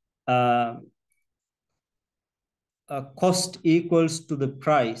cost equals to the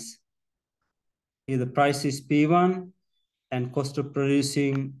price. Here the price is P1 and cost of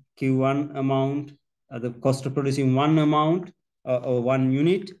producing Q1 amount, the cost of producing one amount or one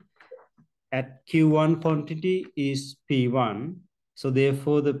unit at Q1 quantity is P1. So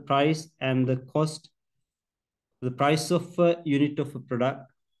therefore the price and the cost, the price of a unit of a product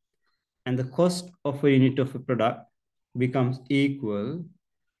and the cost of a unit of a product becomes equal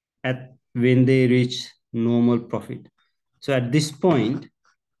at when they reach normal profit. So at this point,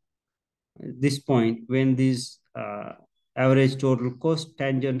 when this average total cost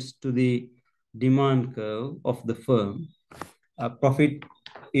tangents to the demand curve of the firm, profit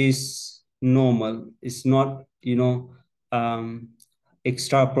is normal. It's not,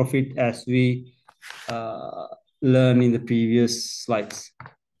 extra profit as we learned in the previous slides.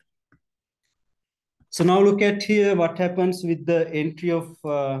 So now look at here what happens with the entry of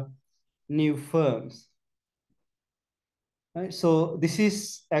new firms. Right, so this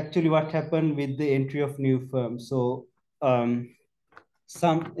is actually what happened with the entry of new firms. So in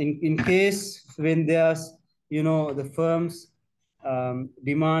case when there's, the firms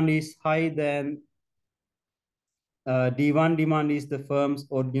demand is high, then D1 demand is the firm's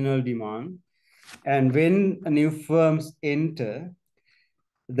original demand. And when new firms enter,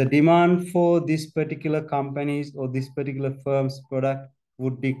 the demand for this particular company's or this particular firm's product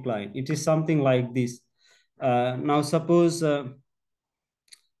would decline. It is something like this. Now suppose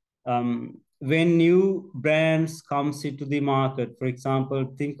when new brands comes into the market, for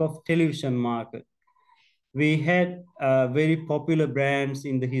example, think of television market. We had very popular brands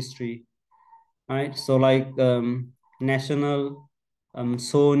in the history, right? So like National,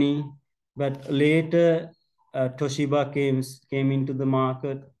 Sony, but later Toshiba came into the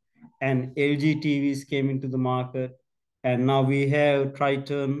market, and LG TVs came into the market, and now we have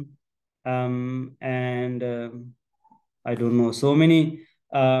Triton, and I don't know, so many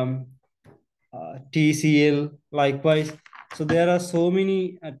TCL likewise. So there are so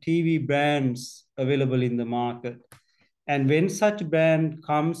many TV brands available in the market. And when such brand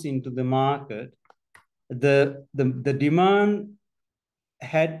comes into the market, the demand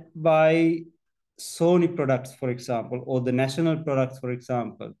had by Sony products, for example, or the national products, for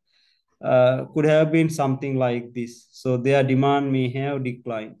example, could have been something like this. So their demand may have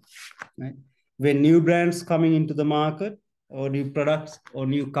declined. Right? When new brands coming into the market, or new products or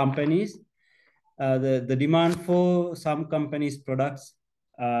new companies, the demand for some companies' products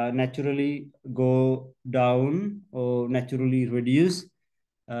naturally go down or naturally reduce,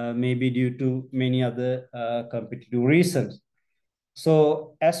 maybe due to many other competitive reasons.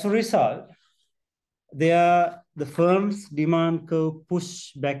 So as a result, the firm's demand curve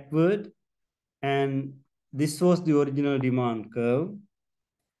push backward, and this was the original demand curve.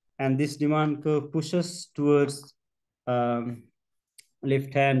 And this demand curve pushes towards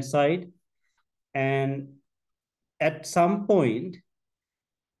left-hand side. And at some point,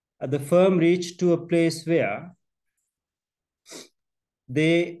 the firm reached to a place where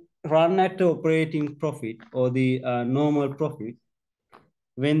they run at the operating profit or the normal profit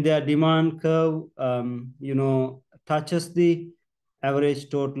when their demand curve, touches the average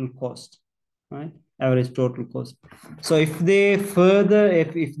total cost, right? Average total cost. So if their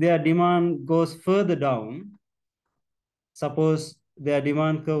demand goes further down, suppose their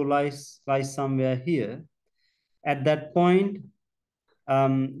demand curve lies somewhere here, at that point,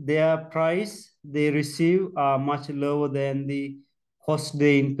 their price they receive are much lower than the cost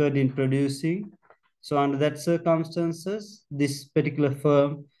they incurred in producing. So under that circumstances, this particular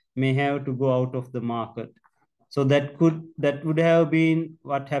firm may have to go out of the market. So that would have been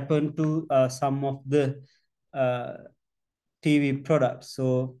what happened to some of the TV products.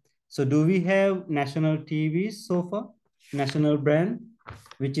 So do we have national TVs so far? National brand,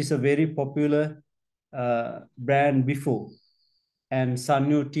 which is a very popular brand before, and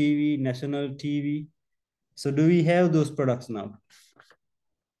Sanyo TV, National TV. So do we have those products now?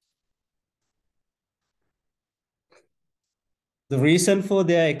 The reason for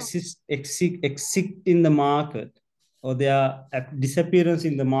their exit in the market or their disappearance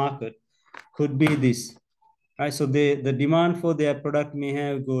in the market could be this, right? So the demand for their product may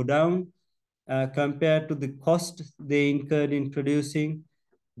have go down compared to the cost they incurred in producing.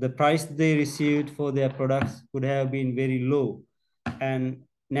 The price they received for their products could have been very low. And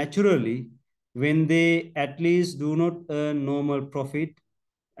naturally, when they at least do not earn normal profit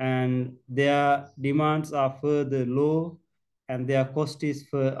and their demands are further low and their cost is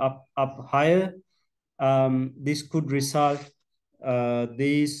up higher, this could result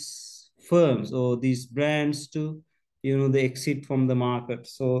these firms or these brands to the exit from the market.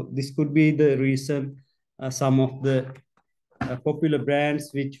 So this could be the reason some of the popular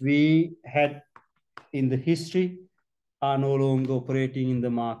brands which we had in the history are no longer operating in the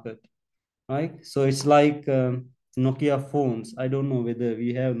market, right? So it's like Nokia phones. I don't know whether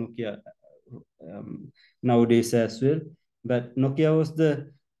we have Nokia nowadays as well, but Nokia was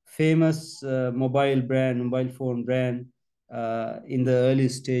the famous mobile phone brand in the early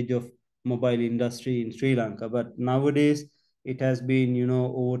stage of mobile industry in Sri Lanka. But nowadays it has been,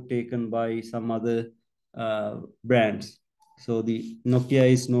 overtaken by some other brands. So the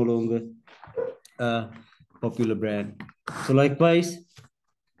Nokia is no longer a popular brand. So likewise,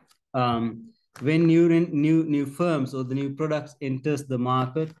 when new firms or the new products enters the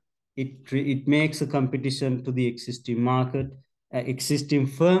market, it makes a competition to the existing market, existing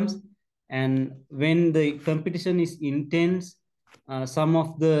firms, and when the competition is intense, some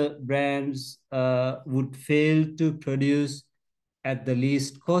of the brands would fail to produce at the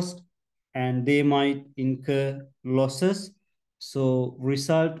least cost, and they might incur losses. So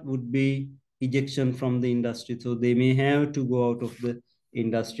result would be ejection from the industry. So they may have to go out of the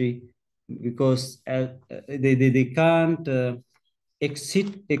industry because they can't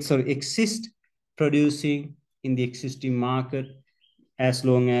exist producing in the existing market as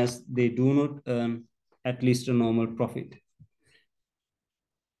long as they do not earn at least a normal profit.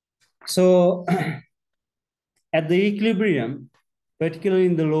 So at the equilibrium, particularly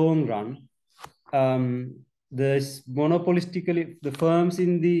in the long run, the firms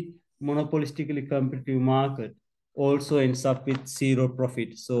in the monopolistically competitive market also ends up with zero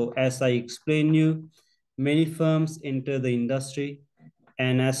profit. So as I explained you, many firms enter the industry,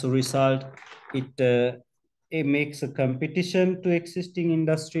 and as a result, it makes a competition to existing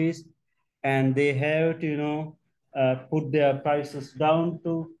industries, and they have to put their prices down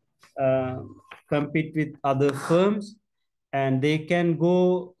to uh, compete with other firms, and they can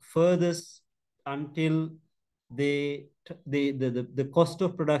go furthest until the cost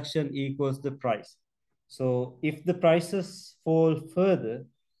of production equals the price. So if the prices fall further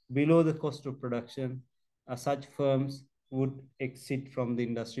below the cost of production, such firms would exit from the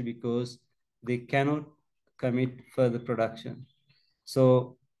industry because they cannot commit further production.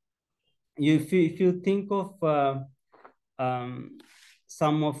 So if you think of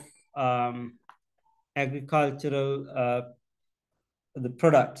some of agricultural the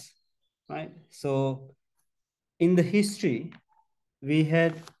products, right? So in the history, we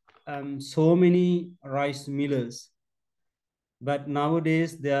had so many rice millers, but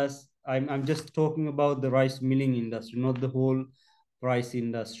nowadays I'm just talking about the rice milling industry, not the whole rice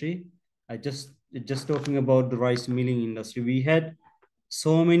industry. I just talking about the rice milling industry. We had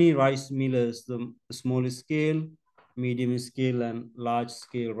so many rice millers, the small scale, medium scale, and large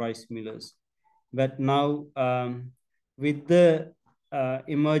scale rice millers. But now, with the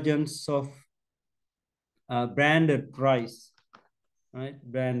emergence of branded rice, right?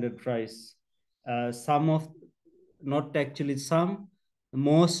 Branded rice. Some of, not actually some,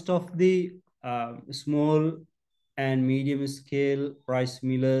 most of the small and medium scale rice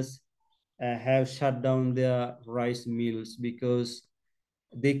millers have shut down their rice mills because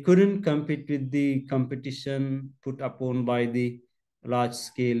they couldn't compete with the competition put upon by the large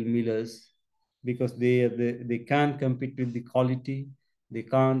scale millers, because they can't compete with the quality, they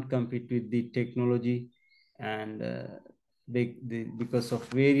can't compete with the technology, and because of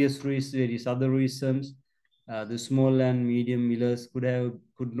various other reasons, the small and medium millers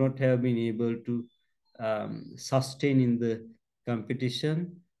could not have been able to sustain in the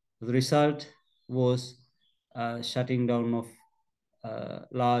competition. The result was shutting down of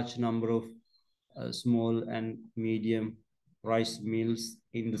large number of small and medium rice mills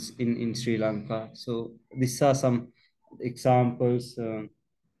in Sri Lanka. So these are some examples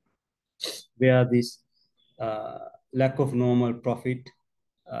where this uh, lack of normal profit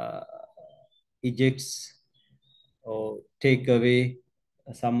uh, ejects or take away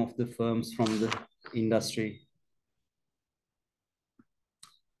some of the firms from the industry.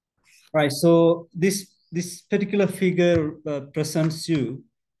 Right. So this particular figure presents you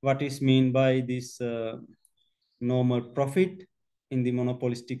what is mean by this normal profit in the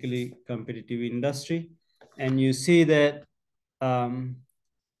monopolistically competitive industry, and you see that um,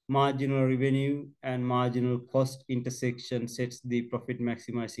 marginal revenue and marginal cost intersection sets the profit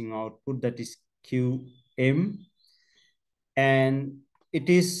maximizing output, that is QM, and it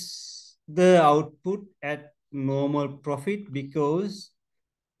is the output at normal profit because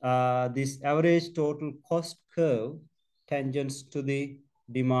this average total cost curve tangents to the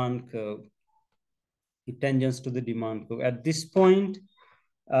demand curve. It tangents to the demand curve. At this point,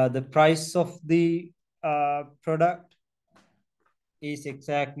 the price of the product is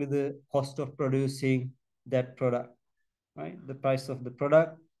exactly the cost of producing that product, right? The price of the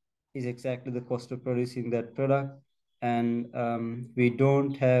product is exactly the cost of producing that product. And we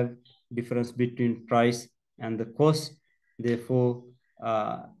don't have difference between price and the cost. Therefore,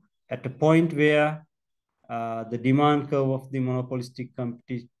 at a point where the demand curve of the monopolistic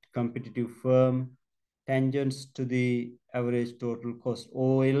competitive firm tangents to the average total cost,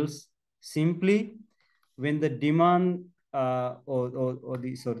 or else simply when the demand or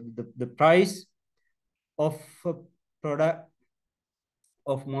the price of a product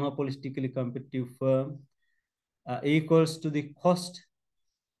of monopolistically competitive firm equals to the cost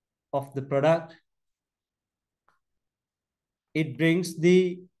of the product, it brings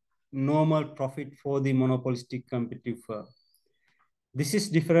the normal profit for the monopolistic competitive firm. This is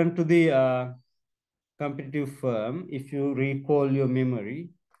different to the competitive firm. If you recall your memory,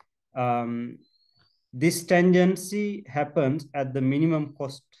 this tangency happens at the minimum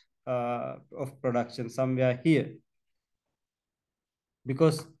cost of production somewhere here,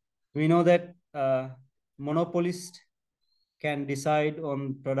 because we know that monopolist can decide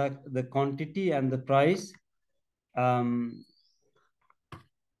on product, the quantity and the price.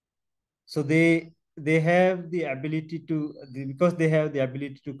 So they have the ability to, because they have the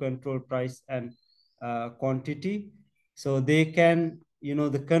ability to control price and quantity, so they can,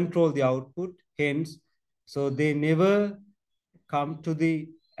 the control the output. Hence, so they never come to the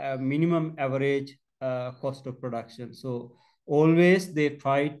minimum average cost of production. So always they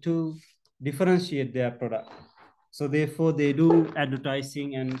try to differentiate their product. So therefore they do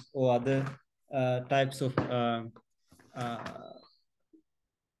advertising and or other types of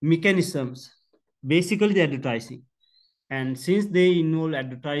mechanisms, basically the advertising. And since they involve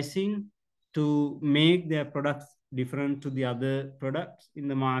advertising to make their products different to the other products in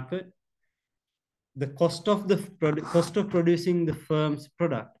the market, the cost of producing the firm's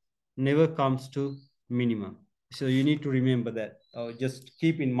product never comes to minimum. So you need to remember that. Just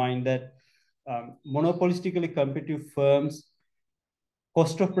keep in mind that monopolistically competitive firms'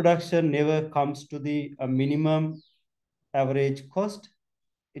 cost of production never comes to the minimum average cost.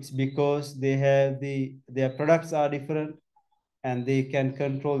 It's because they have their products are different and they can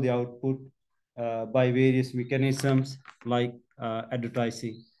control the output by various mechanisms like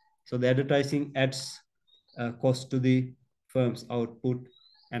advertising. So the advertising adds cost to the firm's output,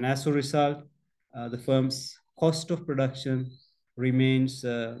 and as a result, the firm's cost of production remains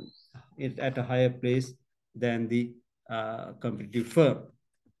at a higher place than the competitive firm,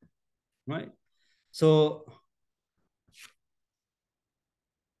 right? So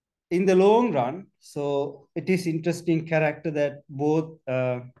in the long run, so it is interesting character that both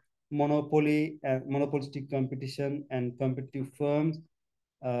monopolistic competition and competitive firms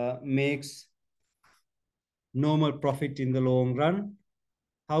makes normal profit in the long run.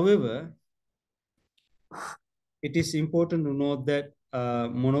 However, it is important to note that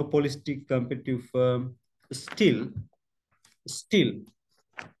monopolistic competitive firm still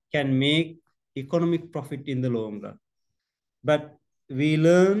can make economic profit in the long run. But we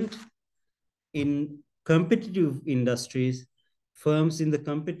learned in competitive industries, firms in the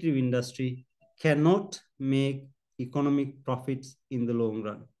competitive industry cannot make economic profits in the long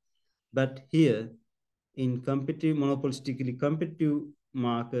run. But here, in monopolistically competitive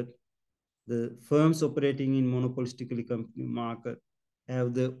market, the firms operating in monopolistically competitive market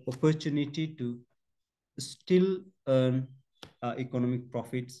have the opportunity to still earn economic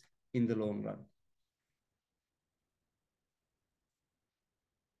profits in the long run.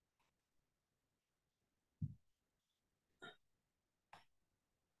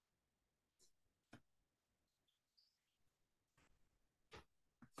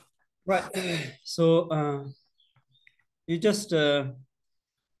 Right. So you just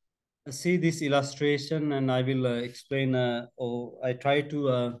see this illustration, and I will explain, or I try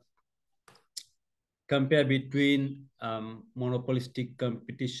to compare between monopolistic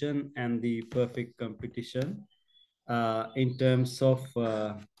competition and the perfect competition in terms of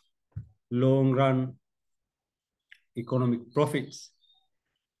long run economic profits.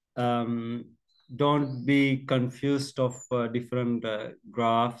 Don't be confused of different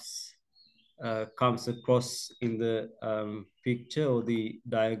graphs comes across in the picture or the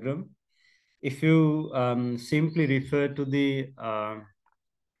diagram. If you simply refer to the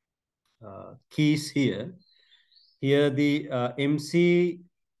keys here, the MC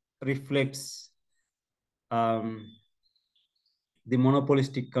reflects the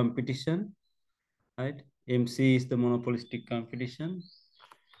monopolistic competition, right? MC is the monopolistic competition.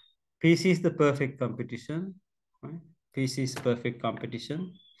 PC is the perfect competition, right? PC is perfect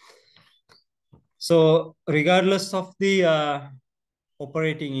competition. So regardless of the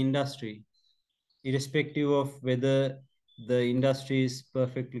operating industry, irrespective of whether the industry is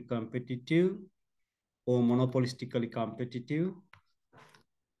perfectly competitive or monopolistically competitive,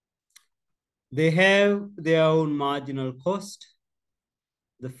 they have their own marginal cost,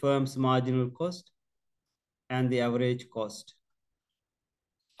 the firm's marginal cost, and the average cost,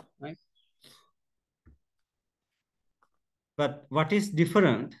 right? But what is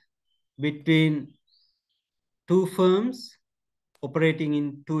different between two firms operating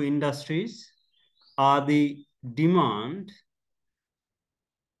in two industries are the demand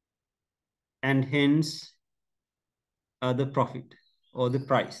and hence the profit or the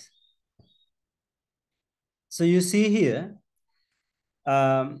price. So you see here,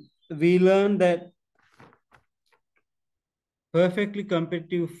 we learned that perfectly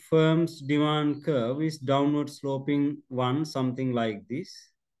competitive firms' demand curve is downward sloping one, something like this.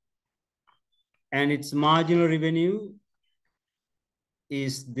 And its marginal revenue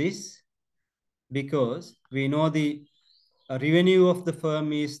is this, because we know the revenue of the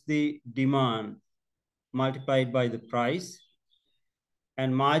firm is the demand multiplied by the price,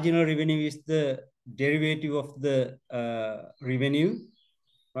 and marginal revenue is the derivative of the revenue,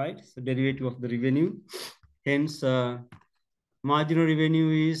 right? So derivative of the revenue. Hence, marginal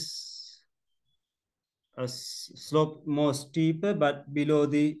revenue is a slope more steeper, but below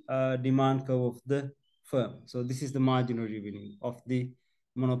the demand curve of the firm. So this is the marginal revenue of the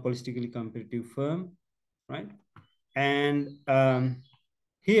monopolistically competitive firm, right? And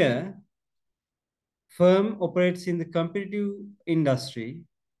here, firm operates in the competitive industry,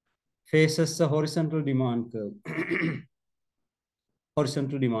 faces a horizontal demand curve.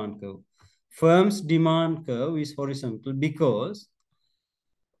 Horizontal demand curve. Firm's demand curve is horizontal because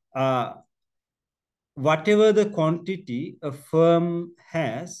whatever the quantity a firm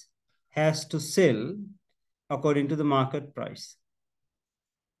has to sell according to the market price,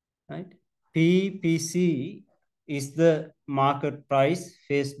 right? PPC is the market price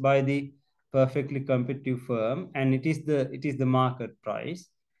faced by the perfectly competitive firm, and it is the market price.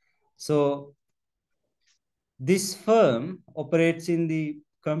 So this firm operates in the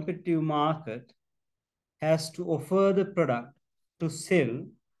competitive market, has to offer the product to sell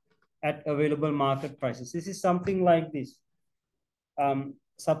at available market prices. This is something like this.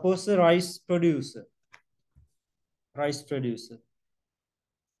 Suppose a rice producer.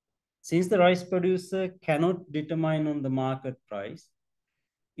 Since the rice producer cannot determine on the market price,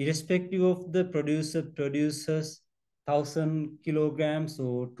 irrespective of the producer produces 1,000 kilograms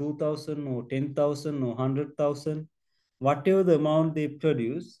or 2,000 or 10,000 or 100,000, whatever the amount they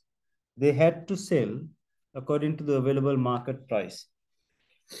produce, they had to sell according to the available market price.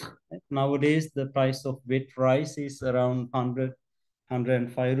 Nowadays, the price of wet rice is around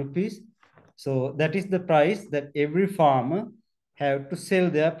 105 rupees. So that is the price that every farmer have to sell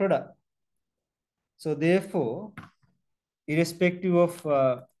their product. So therefore, irrespective of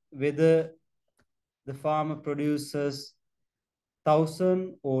whether the farmer produces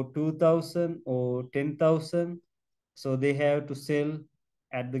 1,000 or 2,000 or 10,000, so they have to sell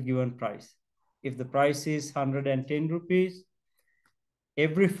at the given price. If the price is 110 rupees,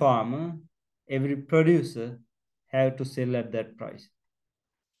 every farmer, every producer have to sell at that price,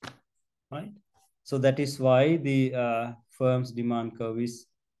 right? So that is why the firm's demand curve is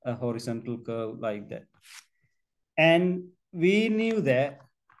a horizontal curve like that. And we knew that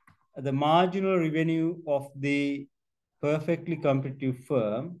the marginal revenue of the perfectly competitive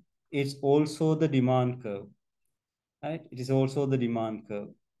firm is also the demand curve, right? It is also the demand curve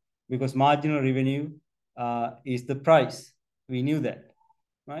because marginal revenue is the price. We knew that,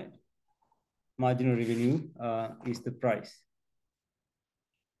 right? Marginal revenue is the price,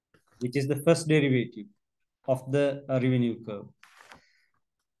 which is the first derivative of the revenue curve.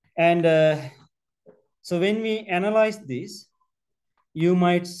 And so when we analyze this, you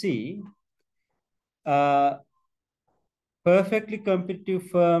might see perfectly competitive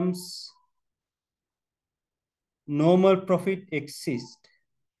firms' normal profit exit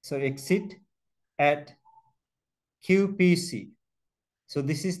at QPC. So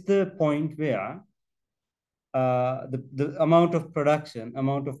this is the point where the amount of production,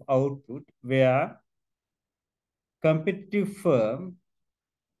 amount of output, where competitive firm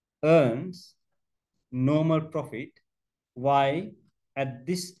earns normal profit. Why? At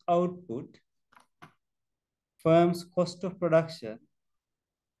this output, firm's cost of production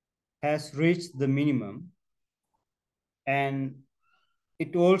has reached the minimum, and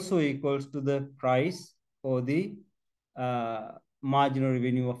it also equals to the price or the marginal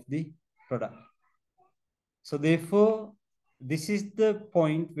revenue of the product. So therefore, this is the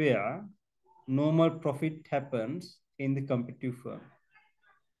point where normal profit happens in the competitive firm.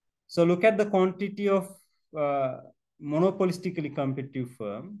 So look at the quantity of monopolistically competitive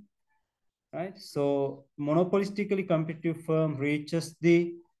firm, right? So monopolistically competitive firm reaches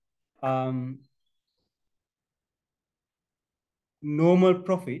the normal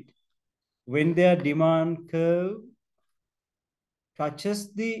profit when their demand curve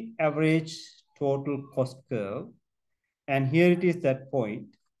touches the average total cost curve. And here it is that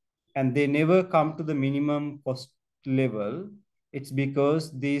point, and they never come to the minimum cost level. It's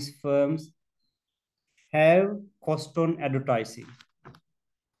because these firms have cost on advertising.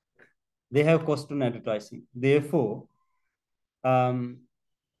 They have cost on advertising. Therefore, the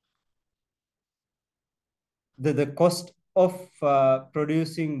cost of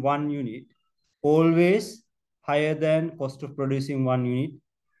producing one unit always higher than cost of producing one unit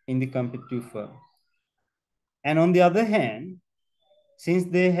in the competitive firm. And on the other hand, since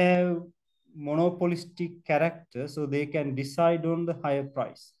they have monopolistic character, so they can decide on the higher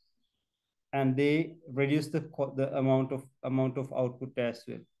price, and they reduce the amount of output as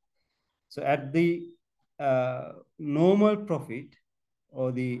well. So at the normal profit,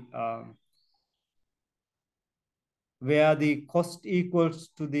 or the where the cost equals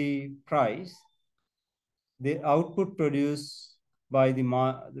to the price, the output produced by the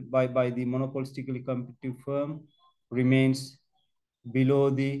monopolistically competitive firm remains below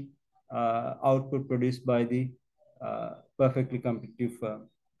the output produced by the perfectly competitive firm.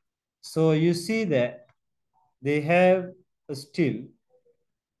 So you see that they have still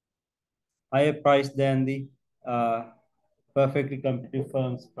higher price than the perfectly competitive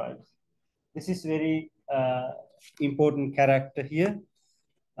firm's price. This is very important character here.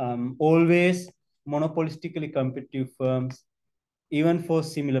 Always monopolistically competitive firms, even for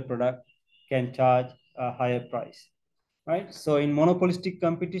similar product, can charge a higher price, right? So in monopolistic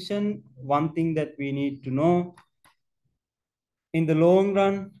competition, one thing that we need to know, in the long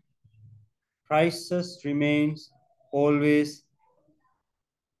run, prices remains always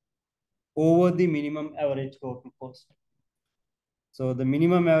over the minimum average total cost. So the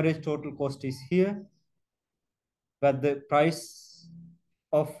minimum average total cost is here, but the price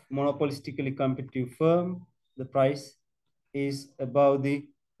of monopolistically competitive firm, the price is above the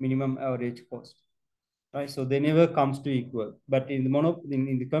minimum average cost, right? So they never comes to equal. But in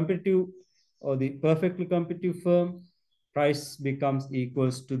the competitive or the perfectly competitive firm, price becomes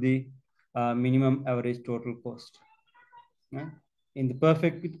equals to the minimum average total cost. Right? In the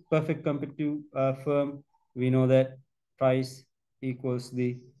perfect competitive firm, we know that price equals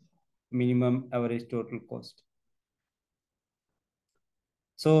the minimum average total cost.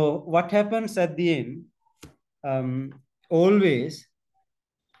 So what happens at the end? Always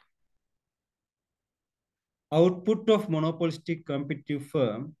output of monopolistic competitive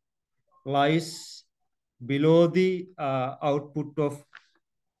firm lies below the output of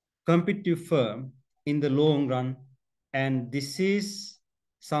competitive firm in the long run, and this is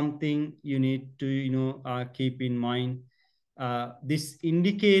something you need to keep in mind. This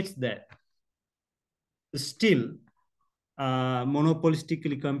indicates that still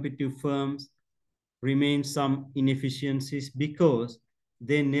monopolistically competitive firms remain some inefficiencies because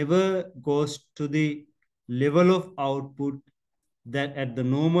they never goes to the level of output that at the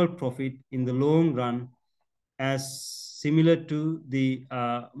normal profit in the long run, as similar to the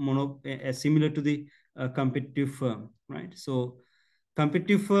competitive firm, right? So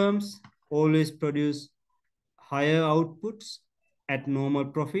competitive firms always produce higher outputs at normal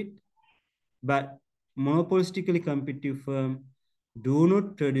profit, but monopolistically competitive firm do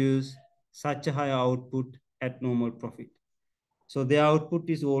not produce such a high output at normal profit. So their output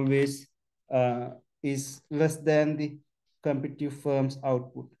is always is less than the competitive firm's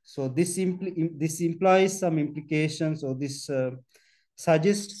output. So this implies some implications, or this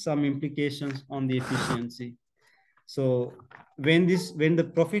suggests some implications on the efficiency. So when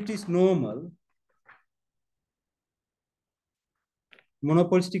the profit is normal,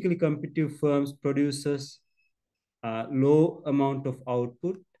 monopolistically competitive firms produces a low amount of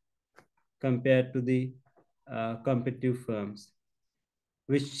output compared to the competitive firms,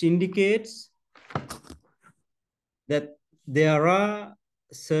 which indicates that there are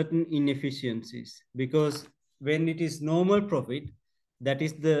certain inefficiencies, because when it is normal profit, that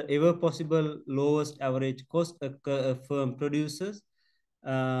is the ever possible lowest average cost a firm produces,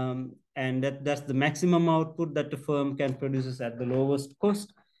 and that's the maximum output that the firm can produce at the lowest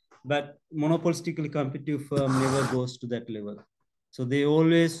cost. But monopolistically competitive firm never goes to that level, so they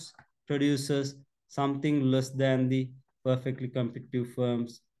always produces something less than the perfectly competitive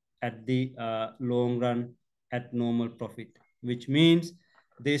firms at the long run at normal profit, which means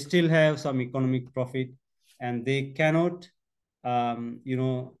they still have some economic profit, and they cannot,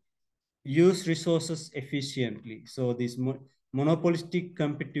 use resources efficiently. So these monopolistic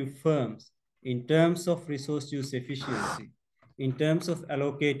competitive firms, in terms of resource use efficiency, in terms of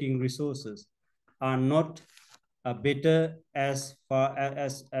allocating resources, are not better as far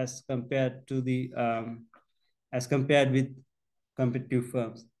as compared to the as compared with competitive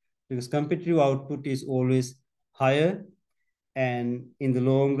firms, because competitive output is always higher, and in the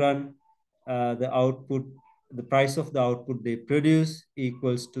long run, the price of the output they produce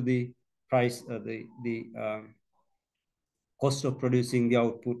equals to the price, the cost of producing the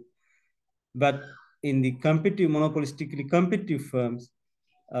output. But in the monopolistically competitive firms,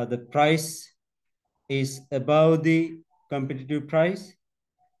 the price is above the competitive price,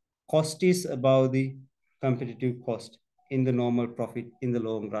 cost is above the competitive cost in the normal profit in the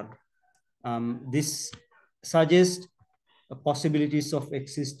long run. This suggests possibilities of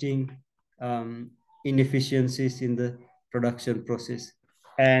existing inefficiencies in the production process.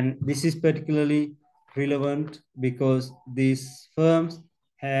 And this is particularly relevant because these firms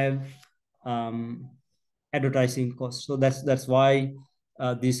have advertising costs. So that's why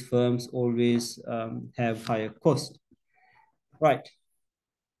these firms always have higher cost. Right.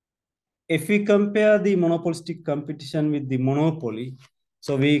 If we compare the monopolistic competition with the monopoly,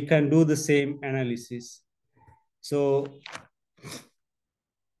 so we can do the same analysis. So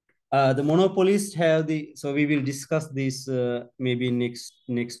the monopolists have so we will discuss this maybe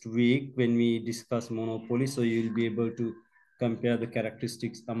next week when we discuss monopoly. So you'll be able to compare the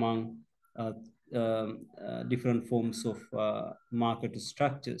characteristics among different forms of market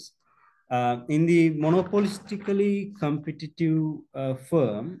structures. In the monopolistically competitive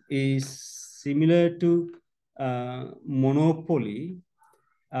firm is similar to monopoly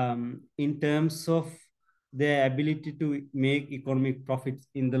in terms of their ability to make economic profits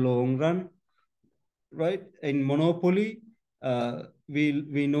in the long run, right? In monopoly,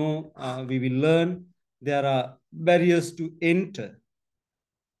 we know, we will learn there are barriers to enter,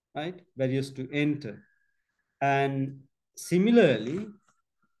 right? Barriers to enter. And similarly,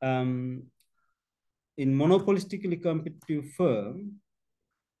 in monopolistically competitive firm,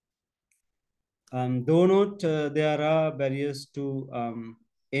 though not there are barriers to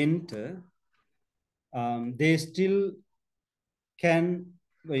enter, they still can,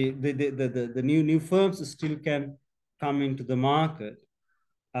 the new firms still can come into the market,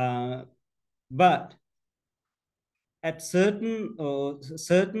 but at certain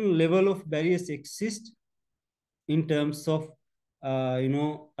level of barriers exist in terms of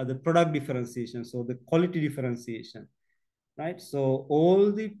the product differentiation, so the quality differentiation, right? So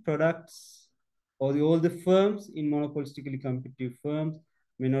all the products or all the firms in monopolistically competitive firms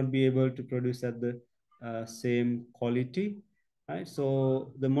may not be able to produce at the same quality, right?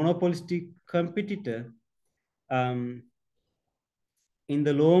 So the monopolistic competitor, in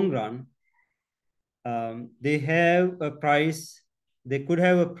the long run, they have a price, they could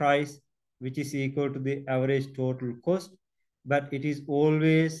have a price which is equal to the average total cost, but it is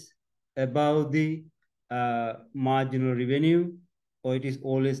always above the marginal revenue, or it is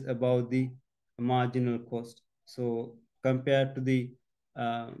always above the marginal cost. So compared to the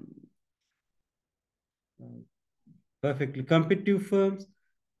perfectly competitive firms,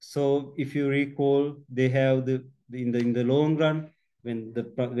 so if you recall, they have in the long run, when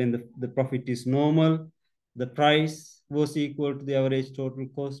the profit is normal, the price was equal to the average total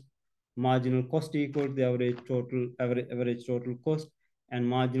cost, marginal cost equal to the average total cost, and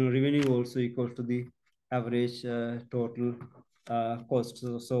marginal revenue also equal to the average total cost.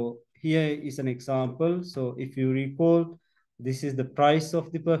 So here is an example. So if you recall, this is the price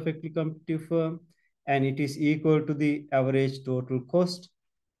of the perfectly competitive firm, and it is equal to the average total cost,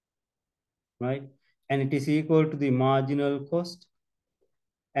 right? And it is equal to the marginal cost,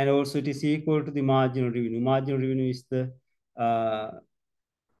 and also it is equal to the marginal revenue. Marginal revenue is the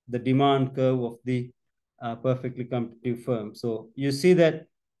demand curve of the perfectly competitive firm. So you see that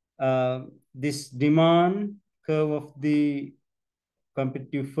this demand curve of the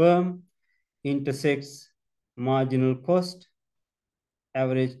competitive firm intersects marginal cost,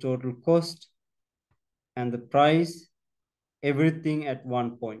 average total cost, and the price, everything at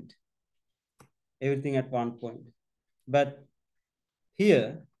one point. Everything at one point. But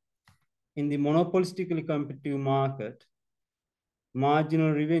here, in the monopolistically competitive market,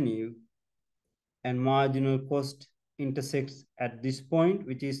 marginal revenue and marginal cost intersects at this point,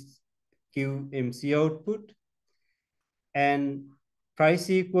 which is QMC output, and price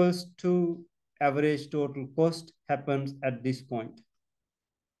equals to average total cost happens at this point,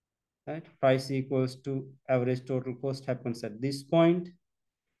 right? Price equals to average total cost happens at this point,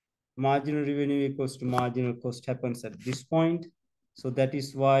 marginal revenue equals to marginal cost happens at this point. So that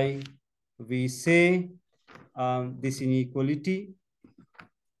is why we say this inequality,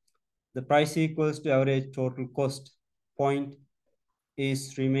 the price equals to average total cost point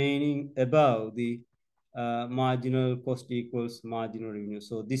is remaining above the marginal cost equals marginal revenue.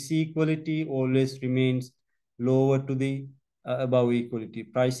 So this equality always remains lower to the above equality.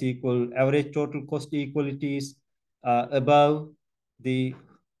 Price equal average total cost equality is above the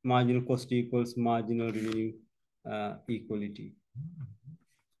marginal cost equals marginal revenue equality.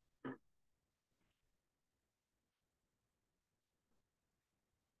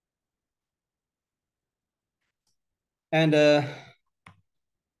 And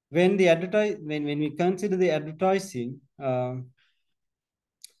when we consider the advertising,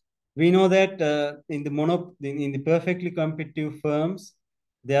 we know that in the perfectly competitive firms,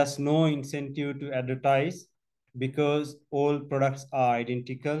 there's no incentive to advertise because all products are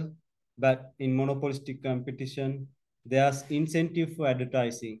identical. But in monopolistic competition, there's incentive for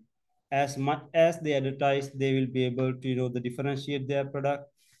advertising. As much as they advertise, they will be able to the differentiate their product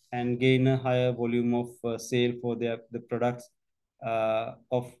and gain a higher volume of sale for the products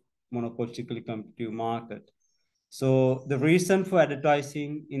of monopolistically competitive market. So the reason for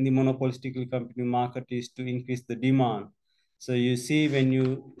advertising in the monopolistically competitive market is to increase the demand. So you see when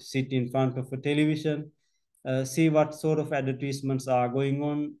you sit in front of a television, see what sort of advertisements are going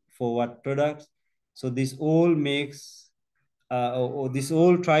on for what products. So this all makes, or this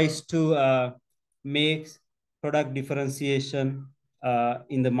all tries to make product differentiation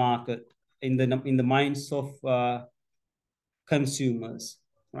in the market, in the minds of consumers,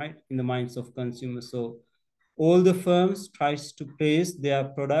 right? In the minds of consumers. So all the firms tries to place their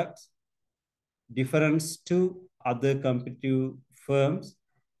products difference to other competitive firms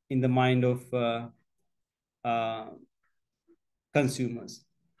in the mind of uh, consumers.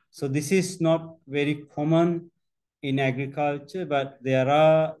 So this is not very common in agriculture, but there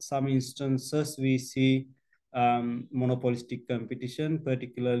are some instances we see monopolistic competition,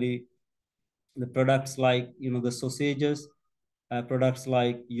 particularly the products like the sausages, products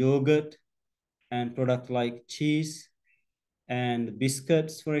like yogurt, and products like cheese and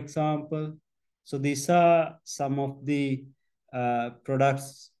biscuits, for example. So these are some of the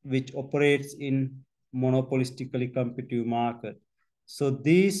products which operates in monopolistically competitive market. So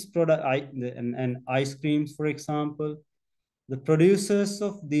these and ice creams, for example, the producers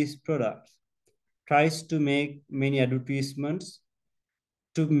of these products tries to make many advertisements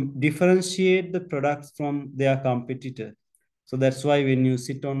to differentiate the products from their competitor. So that's why when you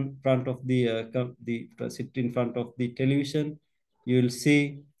sit on front of sit in front of the television, you will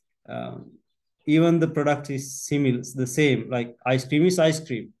see even the product is similar, the same. Like ice cream is ice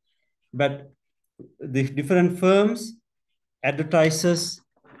cream, but the different firms advertises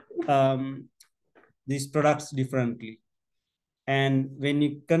these products differently. And when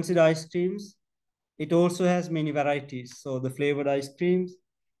you consider ice creams, it also has many varieties. So the flavored ice creams,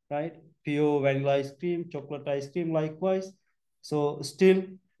 right? Pure vanilla ice cream, chocolate ice cream, likewise. So still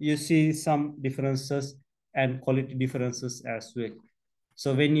you see some differences and quality differences as well.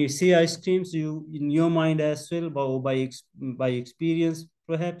 So when you see ice creams, you in your mind as well, by experience,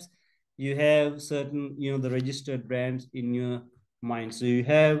 perhaps you have certain the registered brands in your mind. So you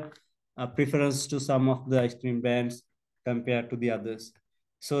have a preference to some of the ice cream brands compared to the others.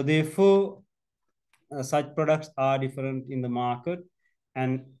 So therefore, such products are different in the market,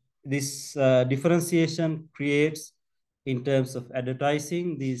 and this differentiation creates in terms of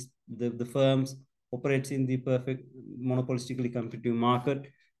advertising. The firms operates in the perfect monopolistically competitive market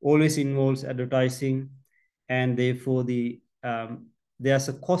always involves advertising, and therefore there's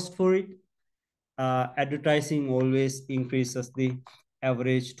a cost for it. Advertising always increases the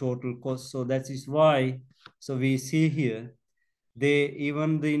average total cost. So that is why, so we see here, they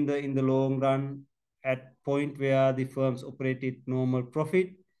even in the long run, at point where the firms operate at normal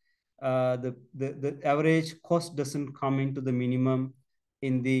profit, the average cost doesn't come into the minimum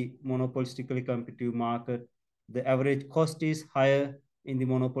in the monopolistically competitive market. The average cost is higher in the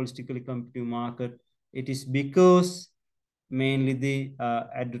monopolistically competitive market. It is because mainly the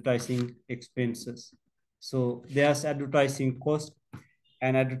advertising expenses. So there's advertising cost,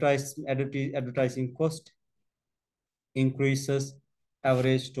 and advertising cost increases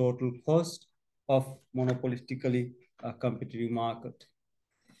average total cost of monopolistically competitive market.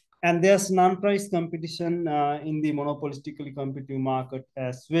 And there's non-price competition in the monopolistically competitive market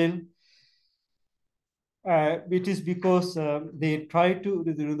as well. It is because they try to,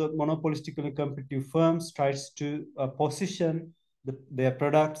 the monopolistically competitive firms tries to position their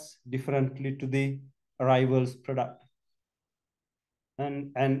products differently to the rival's product.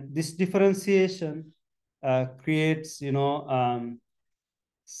 And this differentiation creates,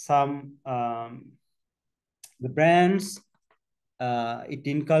 some the brands. It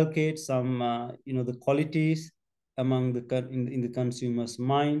inculcates some, the qualities among the in the consumer's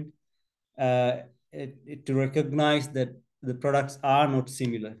mind. To recognize that the products are not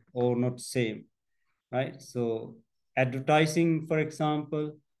similar or not same, right? So advertising, for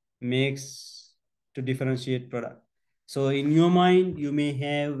example, makes to differentiate product. So in your mind, you may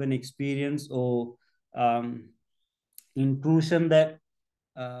have an experience or intrusion that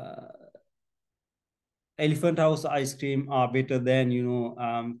uh, Elephant House ice cream are better than,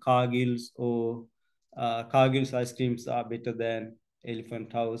 Cargill's, or Cargill's ice creams are better than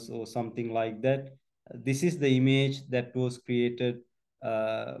Elephant House or something like that. This is the image that was created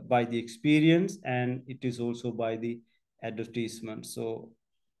by the experience, and it is also by the advertisement. So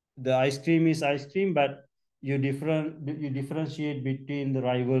the ice cream is ice cream, but you differentiate between the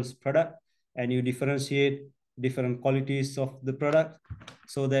rivals product, and you differentiate different qualities of the product,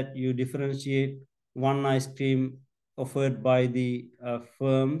 so that you differentiate one ice cream offered by the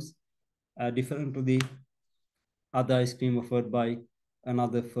firms different to the other ice cream offered by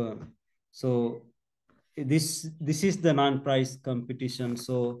another firm. So this is the non-price competition.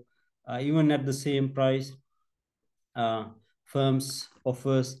 So even at the same price, uh, firms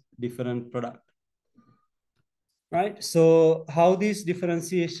offers different product. Right. So how this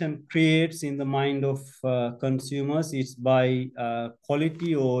differentiation creates in the mind of consumers, it's by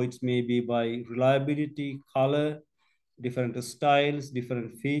quality, or it may be by reliability, color, different styles,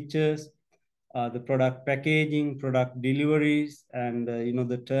 different features, the product packaging, product deliveries, and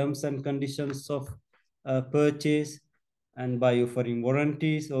the terms and conditions of purchase, and by offering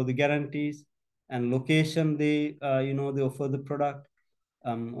warranties or the guarantees, and location they offer the product,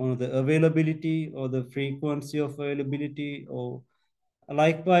 on the availability or the frequency of availability, or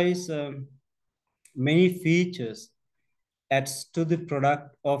likewise many features adds to the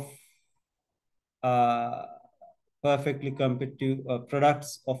product of uh, perfectly competitive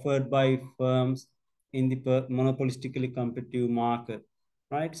products offered by firms in the monopolistically competitive market,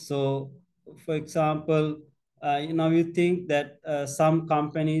 right? So, for example, you think that some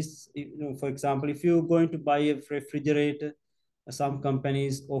companies, for example, if you're going to buy a refrigerator, some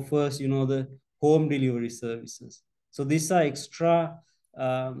companies offers, the home delivery services. So these are extra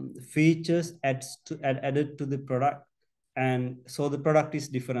features added to the product, and so the product is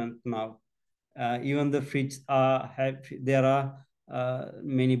different now. Even the fridge there are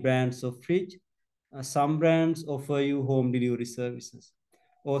many brands of fridge. Some brands offer you home delivery services,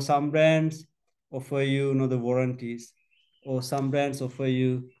 or some brands offer you, the warranties, or some brands offer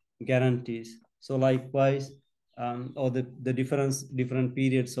you guarantees. So likewise, or the different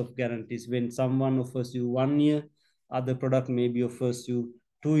periods of guarantees. When someone offers you 1 year, other product maybe offers you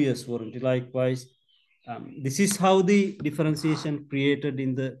 2 years warranty. Likewise, this is how the differentiation created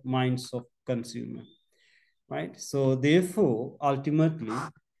in the minds of consumer, right? So therefore, ultimately,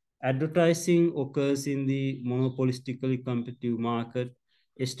 advertising occurs in the monopolistically competitive market,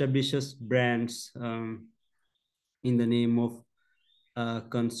 establishes brands in the name of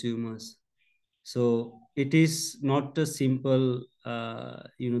consumers. So it is not a simple,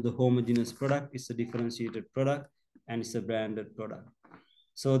 the homogeneous product. It's a differentiated product, and it's a branded product.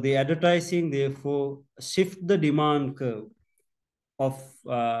 So the advertising, therefore, shift the demand curve of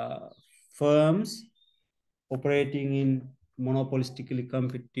firms operating in monopolistically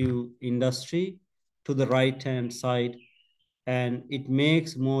competitive industry to the right hand side, and it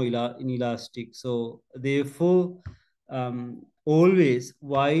makes more inelastic. So therefore, always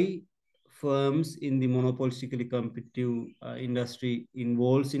why firms in the monopolistically competitive industry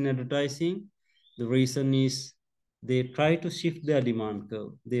involves in advertising, the reason is they try to shift their demand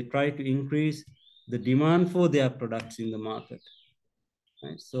curve. They try to increase the demand for their products in the market,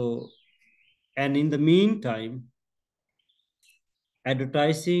 right? So, and in the meantime,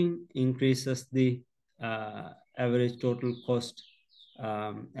 advertising increases the average total cost,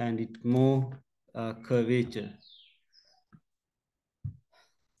 and it more curvature.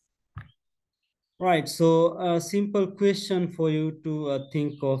 Right. So a simple question for you to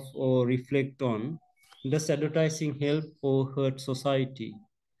think of or reflect on: does advertising help or hurt society?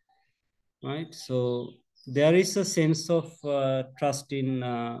 Right. So there is a sense of trust in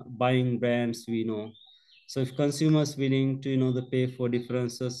buying brands, we know. So if consumers willing to, the pay for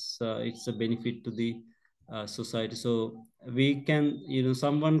differences, it's a benefit to the society. So we can,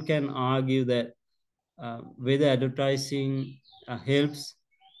 someone can argue that whether advertising helps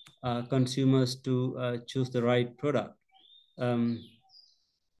consumers to choose the right product.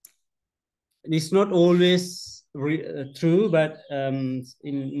 It's not always true, but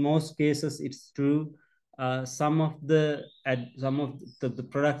in most cases it's true. Some of the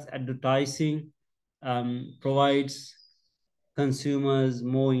products advertising provides consumers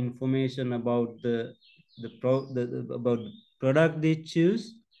more information about about the product they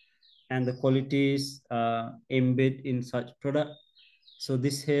choose and the qualities embed in such product. So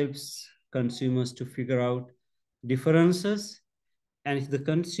this helps consumers to figure out differences, and if the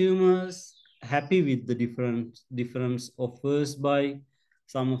consumers happy with the difference offers by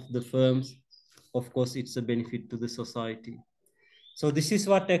some of the firms, of course it's a benefit to the society. So this is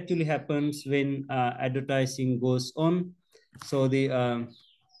what actually happens when advertising goes on. So the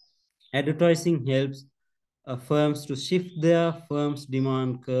advertising helps firms to shift their firm's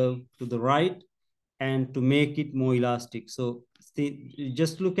demand curve to the right and to make it more elastic. So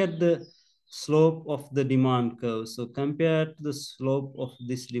just look at the slope of the demand curve. So compared to the slope of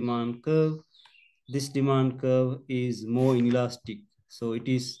this demand curve is more inelastic. So it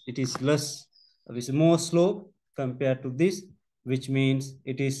is less, it's more slope compared to this, which means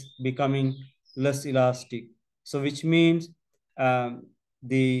it is becoming less elastic. So which means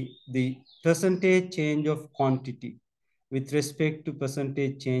the percentage change of quantity with respect to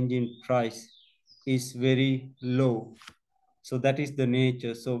percentage change in price is very low. So that is the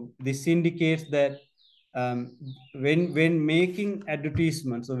nature. So this indicates that when making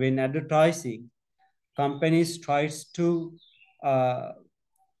advertisements, or when advertising, companies tries to uh,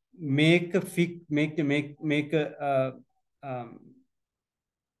 make a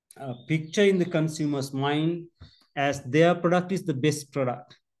a picture in the consumer's mind as their product is the best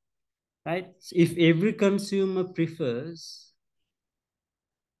product, right? So if every consumer prefers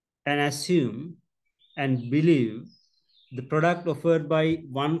and assume and believe the product offered by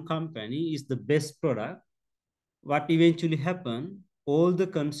one company is the best product, what eventually happen, all the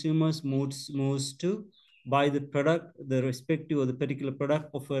consumers moves to buy the product, the respective or the particular product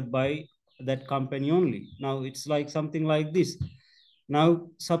offered by that company only. Now it's like something like this. Now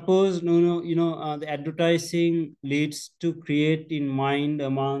suppose the advertising leads to create in mind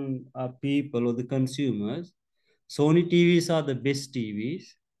among people or the consumers, Sony TVs are the best TVs.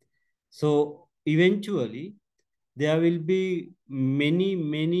 So eventually there will be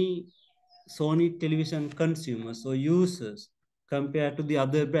many Sony television consumers or users compared to the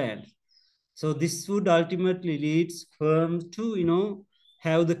other brands. So this would ultimately leads firms to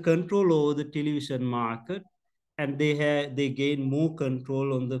have the control over the television market, and they gain more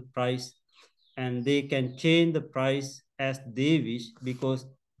control on the price, and they can change the price as they wish, because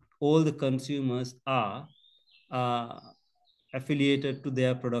all the consumers are uh, affiliated to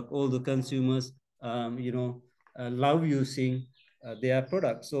their product. All the consumers love using their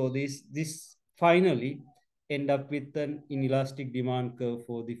product. So this finally end up with an inelastic demand curve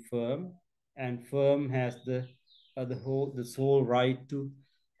for the firm, and firm has the sole right to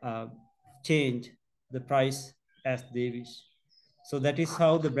uh, change the price as they wish. So that is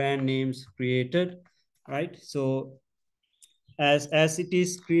how the brand names created, right? So as it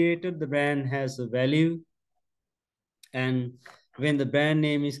is created, the brand has a value, and when the brand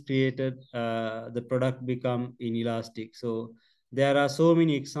name is created, the product become inelastic. So there are so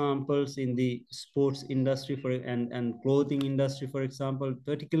many examples in the sports industry and clothing industry, for example,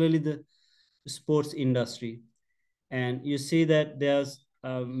 particularly the sports industry. And you see that there's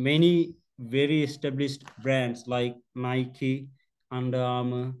many very established brands like Nike, Under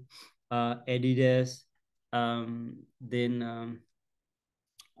Armour, Adidas, then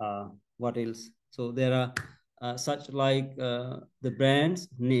what else? So there are such like the brands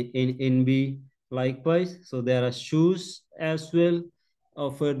in NB likewise. So there are shoes as well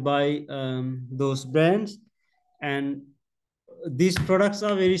offered by those brands, and these products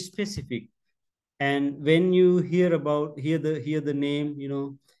are very specific. And when you hear the name,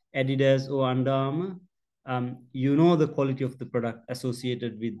 Adidas or Under Armour, you know the quality of the product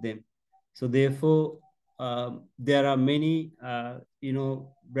associated with them. So therefore, there are many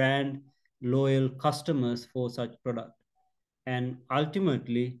brand loyal customers for such product, and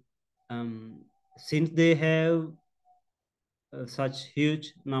ultimately, since they have such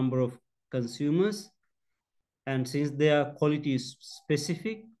huge number of consumers, and since their quality is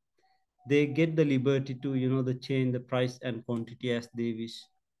specific, they get the liberty to the change the price and quantity as they wish,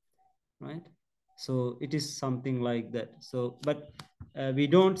 right? So it is something like that. So but we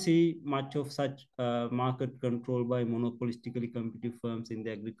don't see much of such market control by monopolistically competitive firms in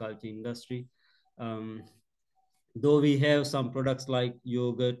the agriculture industry, though we have some products like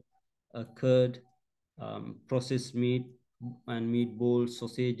yogurt, curd, processed meat and meatballs,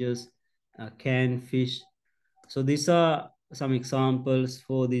 sausages, canned fish. So these are some examples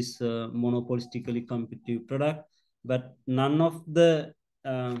for this monopolistically competitive product, but none of the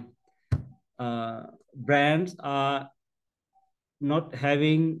uh, brands are not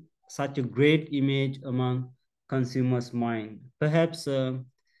having such a great image among consumers' mind. Perhaps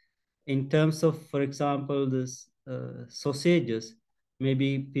in terms of, for example, this sausages,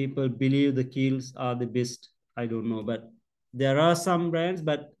 maybe people believe the Keels are the best. I don't know, but there are some brands,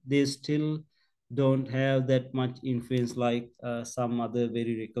 but they still don't have that much influence like some other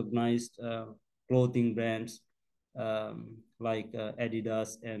very recognized clothing brands like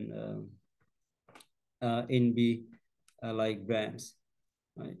Adidas and NB like brands,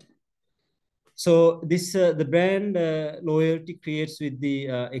 right? So this the brand loyalty creates with the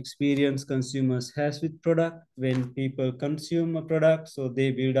experience consumers has with product. When people consume a product, so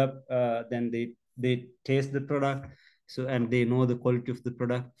they build up, then they taste the product, so and they know the quality of the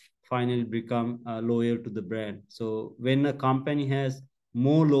product. Finally, become loyal to the brand. So when a company has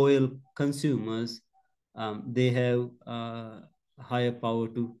more loyal consumers, they have higher power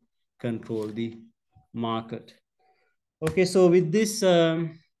to control the market. Okay, so with this.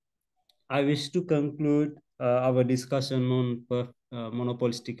 I wish to conclude our discussion on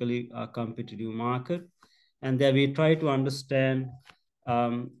monopolistically competitive market, and there we try to understand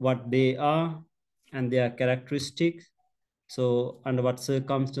what they are and their characteristics. So, under what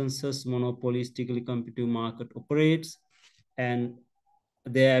circumstances monopolistically competitive market operates, and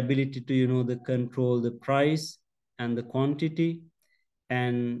their ability to the control the price and the quantity,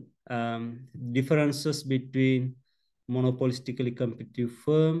 and differences between monopolistically competitive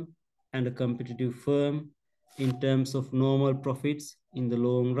firm and a competitive firm in terms of normal profits in the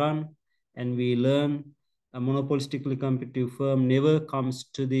long run. And we learn a monopolistically competitive firm never comes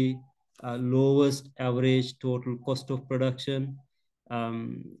to the lowest average total cost of production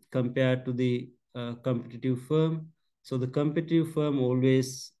compared to the competitive firm. So the competitive firm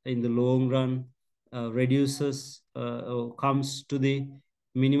always in the long run reduces or comes to the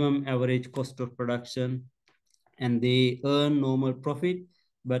minimum average cost of production, and they earn normal profit,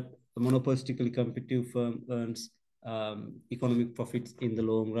 but the monopolistically competitive firm earns economic profits in the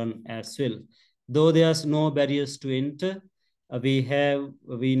long run as well. Though there's no barriers to enter,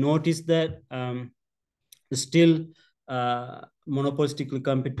 we notice that still monopolistically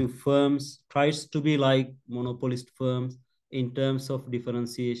competitive firms tries to be like monopolist firms in terms of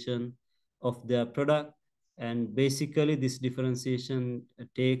differentiation of their product, and basically this differentiation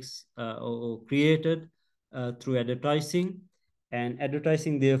takes or created through advertising, and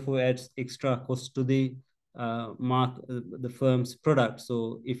advertising therefore adds extra cost to the the firm's product.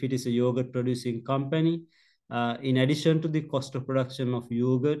 So if it is a yogurt producing company, in addition to the cost of production of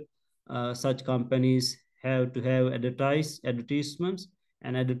yogurt, such companies have to have advertisements,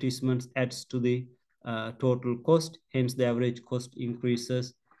 and advertisements adds to the total cost. Hence, the average cost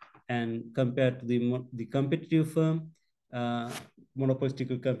increases, and compared to the competitive firm, monopolistic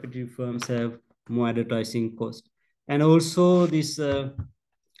competitive firms have more advertising cost, and also this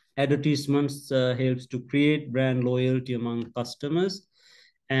advertisements helps to create brand loyalty among customers,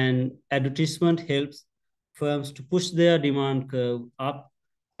 and advertisement helps firms to push their demand curve up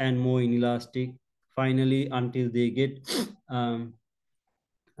and more inelastic, finally until they get a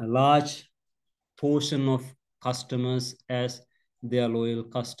large portion of customers as their loyal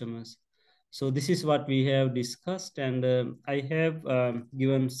customers. So this is what we have discussed, and I have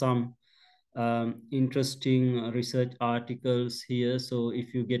given some interesting research articles here. So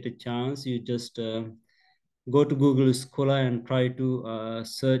if you get a chance, you just go to Google Scholar and try to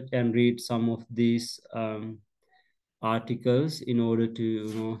search and read some of these articles in order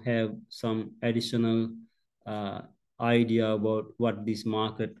to have some additional uh, idea about what this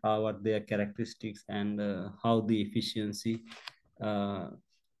market are, what their characteristics, and how the efficiency uh,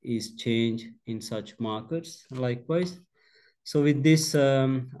 is changed in such markets likewise. So with this,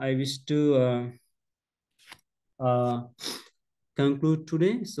 I wish to conclude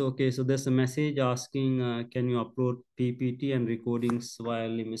today. So, okay, so there's a message asking, can you upload PPT and recordings via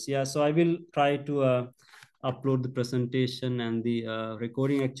Limus? Yeah, so I will try to upload the presentation and the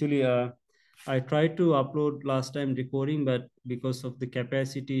recording. Actually, I tried to upload last time recording, but because of the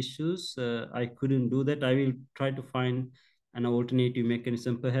capacity issues, I couldn't do that. I will try to find an alternative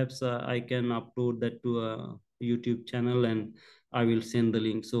mechanism. Perhaps I can upload that to a YouTube channel, and I will send the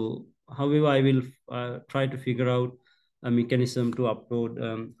link. So, however, I will try to figure out a mechanism to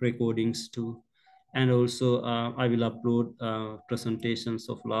upload recordings to, and also I will upload presentations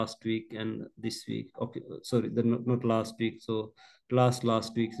of last week and this week. Okay, sorry, not last week. So last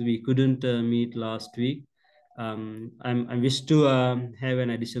week, so we couldn't meet last week. I wish to have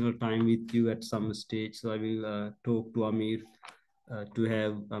an additional time with you at some stage. So I will talk to Amir to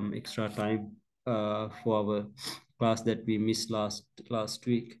have extra time for our class that we missed last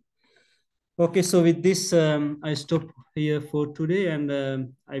week. Okay, so with this, I stop here for today, and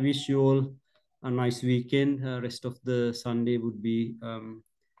I wish you all a nice weekend. Rest of the Sunday would be a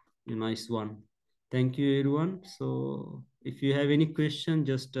nice one. Thank you, everyone. So if you have any question,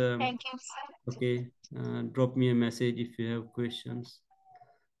 just Thank you, sir. okay, drop me a message if you have questions.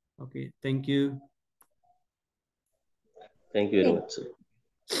 Okay, thank you. Thank you very much, sir.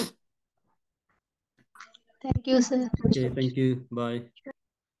 Thank you, sir. Okay, thank you. Bye.